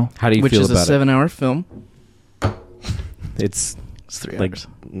right now. How do you feel about it? Which is a 7-hour film. It's 3 like hours.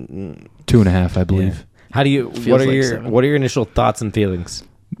 2.5, I believe. Yeah. How do you? What are your initial thoughts and feelings?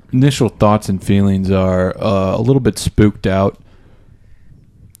 Initial thoughts and feelings are a little bit spooked out,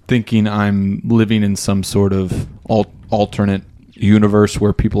 thinking I'm living in some sort of alternate universe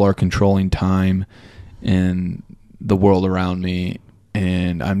where people are controlling time and the world around me,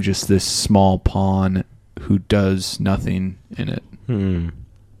 and I'm just this small pawn who does nothing in it. You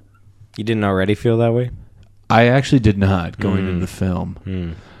didn't already feel that way? I actually did not going into the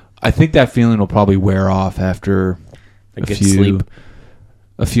film. I think that feeling will probably wear off after a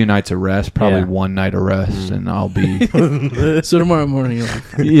few nights of rest, probably one night of rest, and I'll be... So tomorrow morning...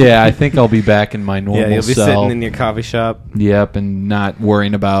 Yeah, I think I'll be back in my normal you'll be self. sitting in your coffee shop. Yep, and not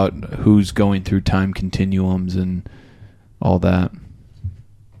worrying about who's going through time continuums and all that.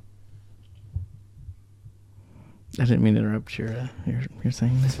 I didn't mean to interrupt your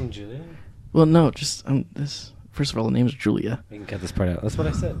thing. This from Julia? Well, no, just this. First of all, the name is Julia. We can cut this part out. That's what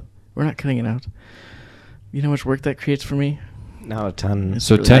I said. We're not cutting it out. You know how much work that creates for me? Not a ton.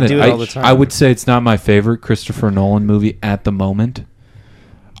 So really, Tenet, I do it all the time. I would say it's not my favorite Christopher Nolan movie at the moment.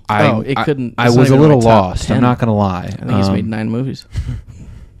 It couldn't. I was a little lost. 10. I'm not going to lie. I think he's made 9 movies.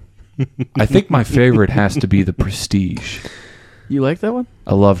 I think my favorite has to be The Prestige. You like that one?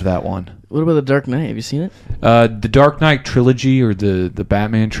 I loved that one. What about The Dark Knight? Have you seen it? The Dark Knight trilogy, or the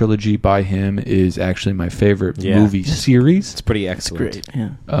Batman trilogy by him, is actually my favorite movie series. It's pretty excellent. It's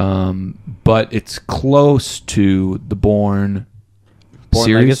great, yeah. But it's close to the Bourne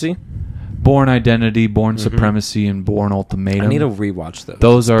series. Legacy? Bourne Identity, Bourne Supremacy, and Bourne Ultimatum. I need to rewatch those.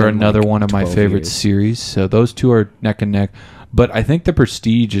 Those are another one of my favorite series. So those two are neck and neck. But I think The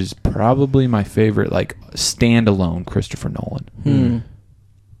Prestige is probably my favorite, like, standalone Christopher Nolan.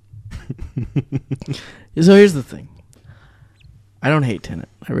 So here's the thing. I don't hate Tenet.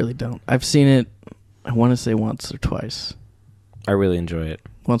 I really don't. I've seen it, I want to say once or twice. I really enjoy it.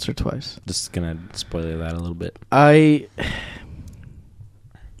 Once or twice. Just going to spoiler that a little bit.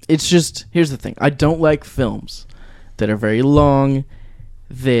 It's just, here's the thing. I don't like films that are very long,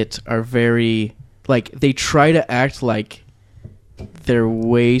 that are very, like, they try to act like they're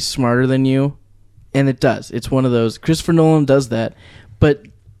way smarter than you, and it does. It's one of those. Christopher Nolan does that, but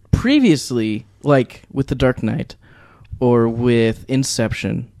previously, like with The Dark Knight or with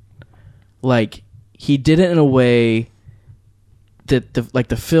Inception, like he did it in a way that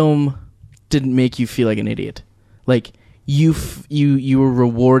the film didn't make you feel like an idiot. Like you were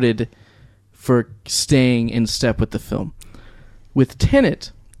rewarded for staying in step with the film. With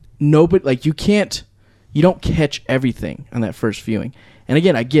Tenet, nobody, like, you don't catch everything on that first viewing. And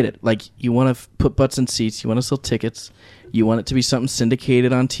again, I get it. Like, you want to put butts in seats. You want to sell tickets. You want it to be something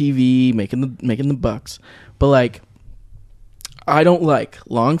syndicated on TV, making the bucks. But, like, I don't like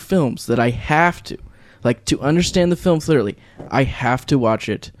long films that I have to. Like, to understand the film clearly, I have to watch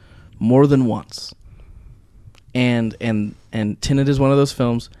it more than once. And Tenet is one of those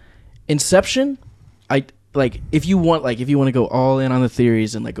films. Inception, if you want to go all in on the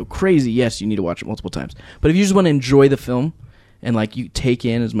theories and like go crazy, yes, you need to watch it multiple times. But if you just want to enjoy the film and like you take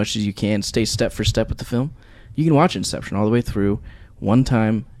in as much as you can, stay step for step with the film, You can watch Inception all the way through, one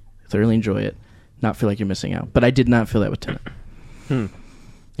time, thoroughly enjoy it, not feel like you're missing out. But I did not feel that with Tenet.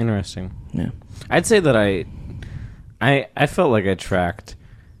 Interesting. Yeah. I'd say that I felt like I tracked.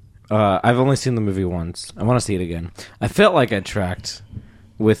 I've only seen the movie once. I want to see it again. I felt like I tracked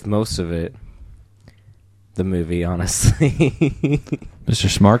with most of it. The movie, honestly. Mr.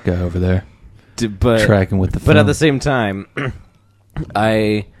 Smart Guy over there. But tracking with the film. But at the same time,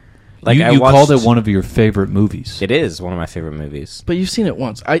 I called it one of your favorite movies. It is one of my favorite movies. But you've seen it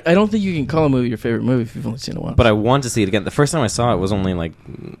once. I don't think you can call a movie your favorite movie if you've only seen it once. But I want to see it again. The first time I saw it was only like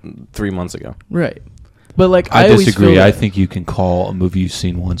 3 months ago. Right. But like I disagree. I think you can call a movie you've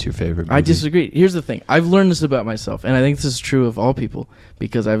seen once your favorite movie. I disagree. Here's the thing. I've learned this about myself, and I think this is true of all people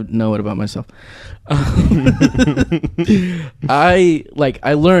because I know it about myself. I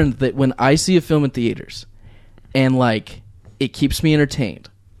learned that when I see a film in theaters and like it keeps me entertained,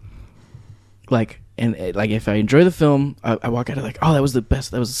 if I enjoy the film, I walk out of like, oh, that was the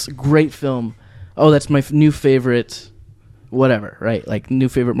best. That was a great film. Oh, that's my new favorite whatever, right? Like new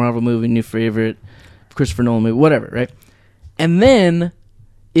favorite Marvel movie, new favorite Christopher Nolan movie, whatever, right? And then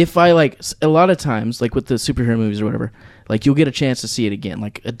if I a lot of times, like with the superhero movies or whatever, like you'll get a chance to see it again.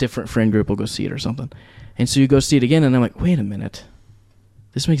 Like a different friend group will go see it or something. And so you go see it again and I'm like, wait a minute.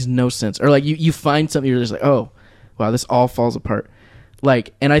 This makes no sense. Or like you find something, you're just like, oh, wow, this all falls apart.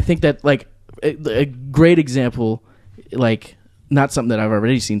 Like, and I think that like a great example, like not something that I've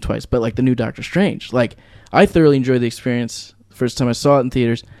already seen twice, but like the new Doctor Strange. Like I thoroughly enjoyed the experience the first time I saw it in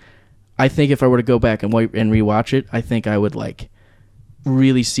theaters. I think if I were to go back and rewatch it, I think I would like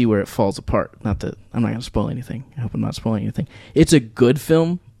really see where it falls apart. Not that I'm not going to spoil anything. I hope I'm not spoiling anything. It's a good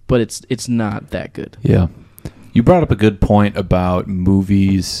film, but it's not that good. Yeah. You brought up a good point about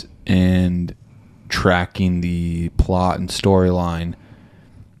movies and tracking the plot and storyline.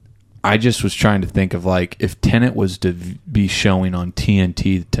 I just was trying to think of like if Tenet was to be showing on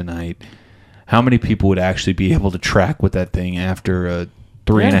TNT tonight, how many people would actually be able to track with that thing after a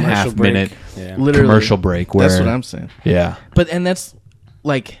 3.5 minute commercial break? Where, that's what I'm saying. Yeah. And that's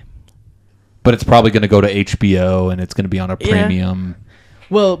like... But it's probably going to go to HBO and it's going to be on a premium.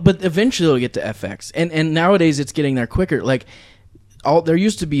 Well, but eventually it'll get to FX. And nowadays it's getting there quicker. Like, there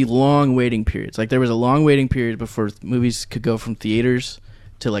used to be long waiting periods. Like, there was a long waiting period before movies could go from theaters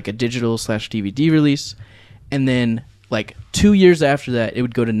to like a digital/DVD release. And then like 2 years after that, it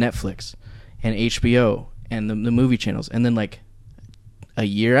would go to Netflix and HBO and the movie channels. And then like a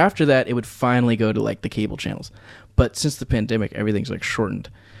year after that, it would finally go to like the cable channels. But since the pandemic, everything's like shortened.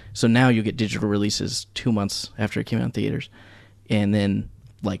 So now you get digital releases 2 months after it came out in theaters. And then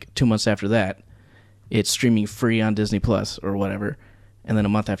like 2 months after that, it's streaming free on Disney Plus or whatever. And then a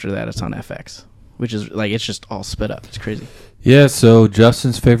month after that, it's on FX, which is like, it's just all sped up. It's crazy. Yeah. So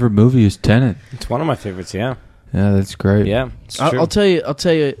Justin's favorite movie is Tenet. It's one of my favorites. Yeah. Yeah, that's great. Yeah. I'll tell you,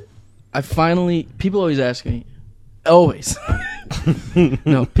 I finally, people always ask me, always.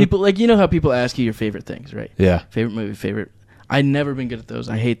 No, people like, you know how people ask you your favorite things, right? Yeah. Favorite movie, favorite. I've never been good at those.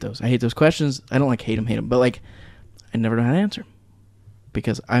 I hate those. I hate those questions. I don't like hate them, but like I never know how to answer them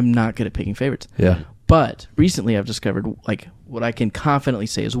because I'm not good at picking favorites. Yeah. But recently I've discovered like what I can confidently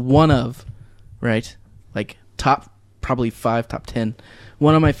say is one of, right? Like top probably 5, top 10,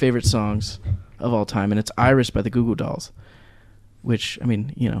 one of my favorite songs of all time, and it's Iris by the Goo Goo Dolls, which, I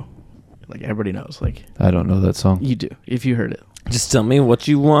mean, you know, like everybody knows. Like I don't know that song. You do, if you heard it. Just tell me what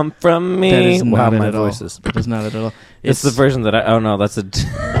you want from me. That is not it my at all. voices. That is not it at all. It's the version that I... Oh, no, that's a... It's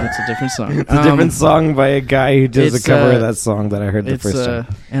a different song. It's a different song by a guy who does a cover of that song that I heard the first time.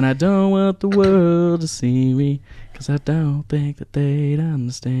 And I don't want the world to see me because I don't think that they'd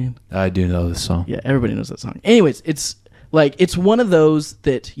understand. I do know this song. Yeah, everybody knows that song. Anyways, it's like it's one of those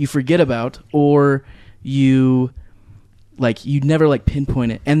that you forget about or you never like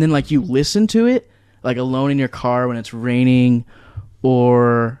pinpoint it. And then like you listen to it like alone in your car when it's raining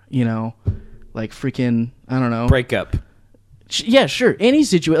or, you know, like freaking, I don't know. Break up. Yeah, sure. Any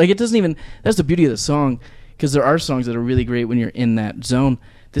situation. Like, it doesn't even... That's the beauty of the song, because there are songs that are really great when you're in that zone.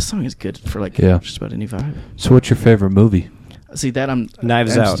 This song is good for, like, just about any vibe. So what's your favorite movie? See, that I'm...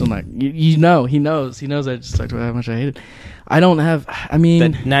 Knives Out. Still not, you know, he knows. He knows I just talked about how much I hate it. I don't have... I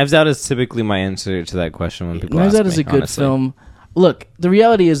mean... Knives Out is typically my answer to that question when people Knives ask Out is me, a good honestly. film. Look, the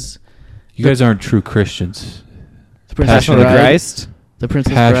reality is... You guys aren't true Christians. The Passion of the Christ? The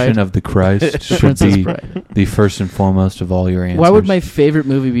Princess Passion Bride. of the Christ should be the first and foremost of all your answers. Why would my favorite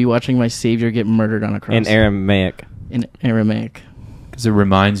movie be watching my Savior get murdered on a cross? In Aramaic. In Aramaic. Because it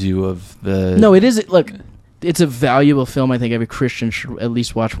reminds you of the... No, it is... Look, it's a valuable film I think every Christian should at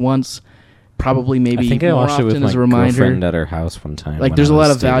least watch once. probably maybe I think more I watched often it with as a my reminder. girlfriend at her house one time. Like, there's a lot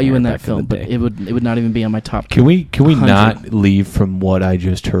of value in that film, but it would not even be on my top. Can we 100. Not leave from what I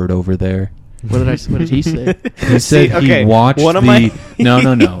just heard over there? What did he say? He said he watched No. Let me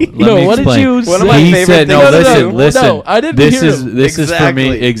what explain. did you say? One of my favorite said, things listen. No, I didn't this hear is him. this is for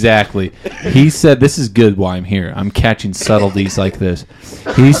me Exactly. exactly. He said this is good why I'm here. I'm catching subtleties like this.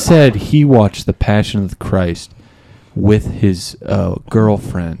 He said he watched The Passion of the Christ with his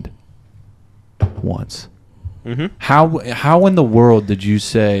girlfriend once. Mm-hmm. How in the world did you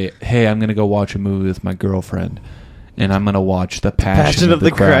say, "Hey, I'm going to go watch a movie with my girlfriend"? And I'm gonna watch The Passion of the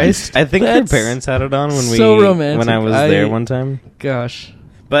Christ. I think That's her parents had it on so romantic. when I was there one time. Gosh,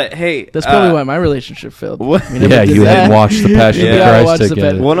 But hey, that's probably why my relationship failed. What? Yeah, you had watched The Passion of the Christ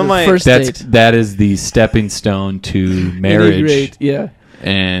together. One of my first date. That is the stepping stone to marriage. Great, yeah.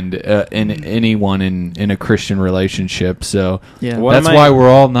 And in anyone in a Christian relationship. So Yeah. that's why we're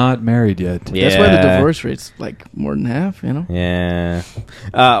all not married yet. Yeah. That's why the divorce rate's like more than half, you know? Yeah.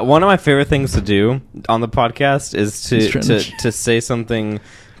 One of my favorite things to do on the podcast is to say something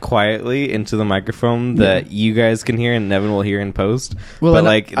quietly into the microphone that you guys can hear and Nevin will hear in post. Well, but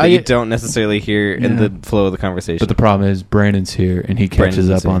that you don't necessarily hear in the flow of the conversation. But the problem is Brandon's here and he catches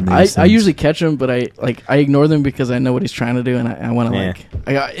up on these I usually catch him, but I ignore them because I know what he's trying to do, and I want to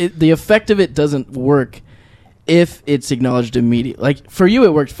the effect of it doesn't work if it's acknowledged immediately. Like for you,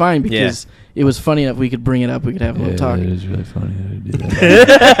 it worked fine because it was funny enough. We could bring it up. We could have a little talk. It is really funny how to do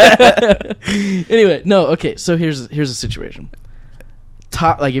that. Anyway, no, okay. So here's a situation.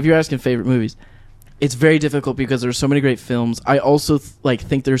 Like if you're asking favorite movies, it's very difficult because there's so many great films. I also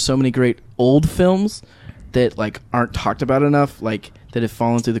think there's so many great old films that like aren't talked about enough, like that have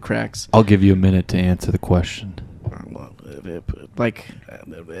fallen through the cracks. I'll give you a minute to answer the question. Like I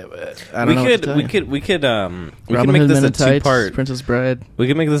don't know. We could make Hood, this Men a in Tights, two-part. Princess Bride. We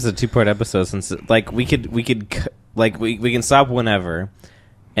could make this a two-part episode since like we can stop whenever.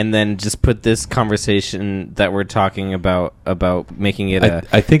 And then just put this conversation that we're talking about making it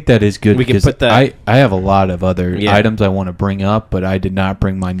I think that is good. We can put that. I have a lot of other items I want to bring up, but I did not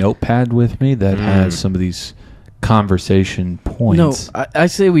bring my notepad with me that has some of these conversation points. No, I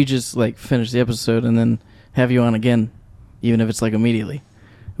say we just like finish the episode and then have you on again, even if it's like immediately.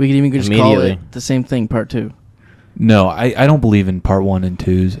 We could even just call it the same thing, part 2. No, I don't believe in part 1 and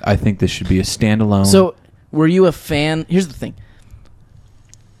 2s. I think this should be a standalone. So, were you a fan? Here's the thing.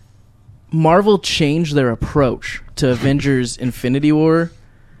 Marvel changed their approach to Avengers Infinity War.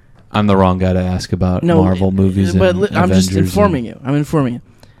 I'm the wrong guy to ask about Marvel movies. But I'm just informing you. I'm informing you.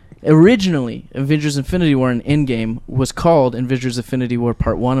 Originally, Avengers Infinity War and Endgame was called Avengers Infinity War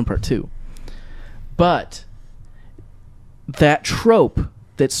Part 1 and Part 2. But that trope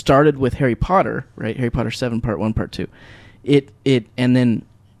that started with Harry Potter, right? Harry Potter 7 Part 1, Part 2. It and then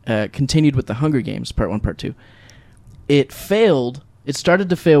continued with the Hunger Games Part 1, Part 2. It failed. It started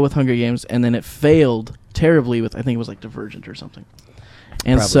to fail with Hunger Games, and then it failed terribly with, I think it was like Divergent or something.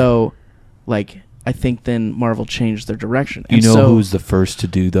 And so, like, I think then Marvel changed their direction. And you know who's the first to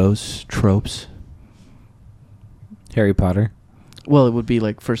do those tropes? Harry Potter. Well, it would be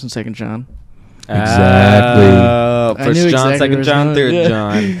like 1st and 2nd John. Exactly. First John, 2nd John, 3rd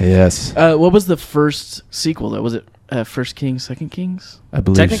John. Yes. What was the first sequel, though? Was it First Kings, Second Kings? I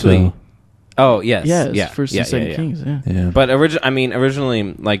believe so. Oh yes, First and Second Kings. Yeah. But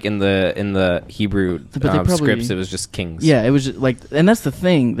originally, like in the Hebrew scripts, it was just kings. Yeah, it was just like, and that's the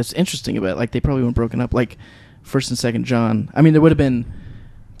thing that's interesting about it. Like they probably weren't broken up. Like 1st and 2nd John. I mean, there would have been.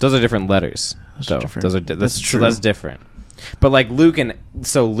 Those are different letters. That's true. So that's different. But like Luke,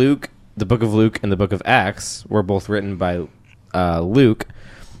 the book of Luke and the book of Acts were both written by Luke,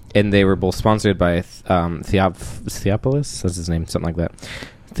 and they were both sponsored by Theophilus. That's his name, something like that.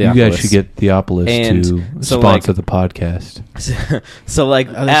 Theophilus. You guys should get Theophilus to sponsor the podcast. So like,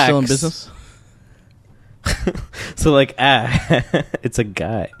 are they still in business? So like, it's a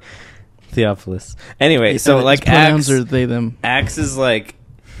guy, Theophilus. Anyway, so like, pronouns are they them. Acts is like.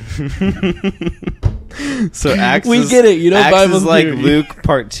 So Acts we get it. You know, Acts Bible is like theory. Luke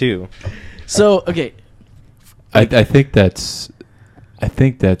Part 2. So okay, I think that's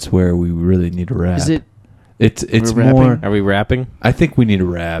where we really need to wrap. Is it? It's more. Are we rapping? I think we need to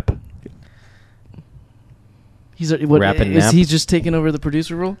rap. Rapping is nap? he just taking over the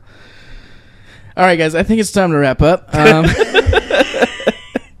producer role? All right, guys. I think it's time to wrap up. I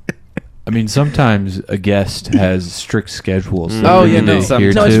mean, sometimes a guest has strict schedules. Oh yeah, no, It's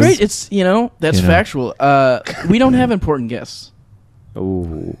great. It's that's factual. We don't have important guests.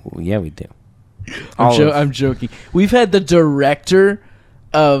 Oh yeah, we do. I'm joking. We've had the director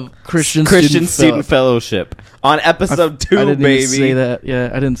of Christian Student Fellowship on episode 2, I didn't baby. Even say that. Yeah,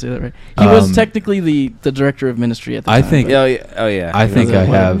 I didn't say that right. He was technically the director of ministry at the time. I think. Oh yeah. I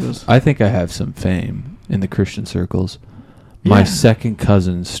think I have some fame in the Christian circles. Yeah. My second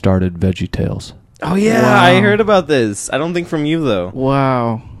cousin started VeggieTales. Oh yeah, wow. I heard about this. I don't think from you though.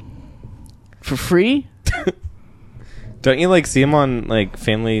 Wow. For free? Don't you like see him on like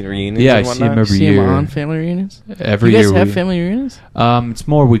family reunions? Yeah, I see him every year. See him on family reunions? Every year. You guys have family reunions? It's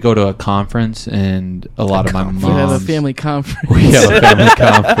more we go to a conference and a lot of my moms. We have a family conference. We have a family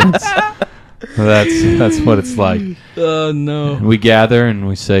conference. That's what it's like. Oh no. And we gather and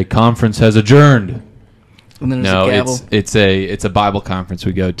we say conference has adjourned. And then there's a gavel. It's a Bible conference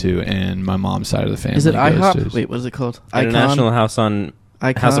we go to, and my mom's side of the family. Is it IHOP? goes to. Wait, what is it called? International House on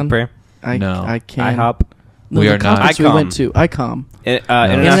Icon? House of Prayer. No. IHOP. No, we are not. ICOM. We went to ICOM.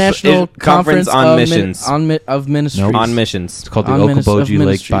 International Conference on Missions. Of Ministries. Nope. On missions. It's called the Okoboji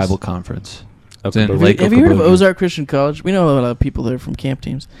Lake Bible Conference. Have you heard of Ozark Christian College? We know a lot of people there from camp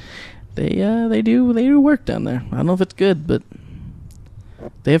teams. They do work down there. I don't know if it's good, but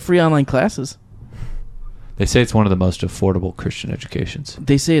they have free online classes. They say it's one of the most affordable Christian educations.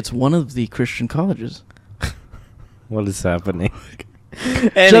 They say it's one of the Christian colleges. What is happening?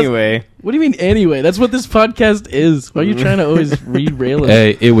 Anyway. What do you mean anyway? That's what this podcast is. Why are you trying to always derail it?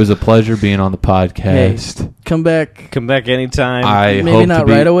 Hey, it was a pleasure being on the podcast. Hey, come back. Come back anytime. Maybe not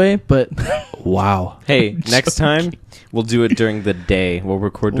right away, but... Wow. Hey, next time, we'll do it during the day. We'll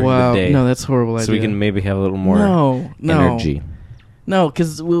record during the day. No, that's a horrible idea. So we can maybe have a little more energy. No,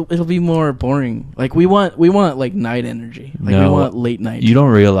 because it'll be more boring. Like we want like night energy. Like we want late night. You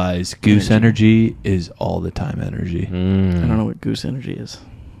don't realize goose energy is all the time energy. I don't know what goose energy is.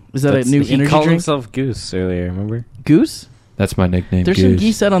 Is that a new energy drink? He called himself Goose earlier. Remember? Goose? That's my nickname. There's some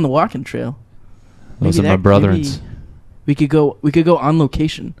geese out on the walking trail. Those are my brethrens. We could go on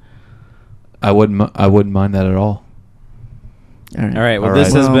location. I wouldn't mind that at all. All right. Well,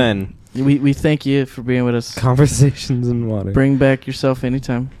 this has been. We thank you for being with us. Conversations in Water. Bring back yourself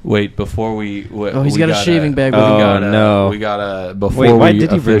anytime. Wait, before we... he's got a shaving bag with him. Oh, no. We got to... Before why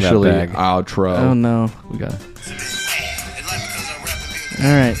did he officially bring that bag? Outro. Oh, no. We got to...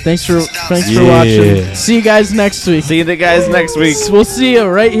 All right. Thanks for watching. See you guys next week. We'll see you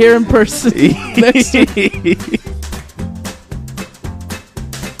right here in person next week.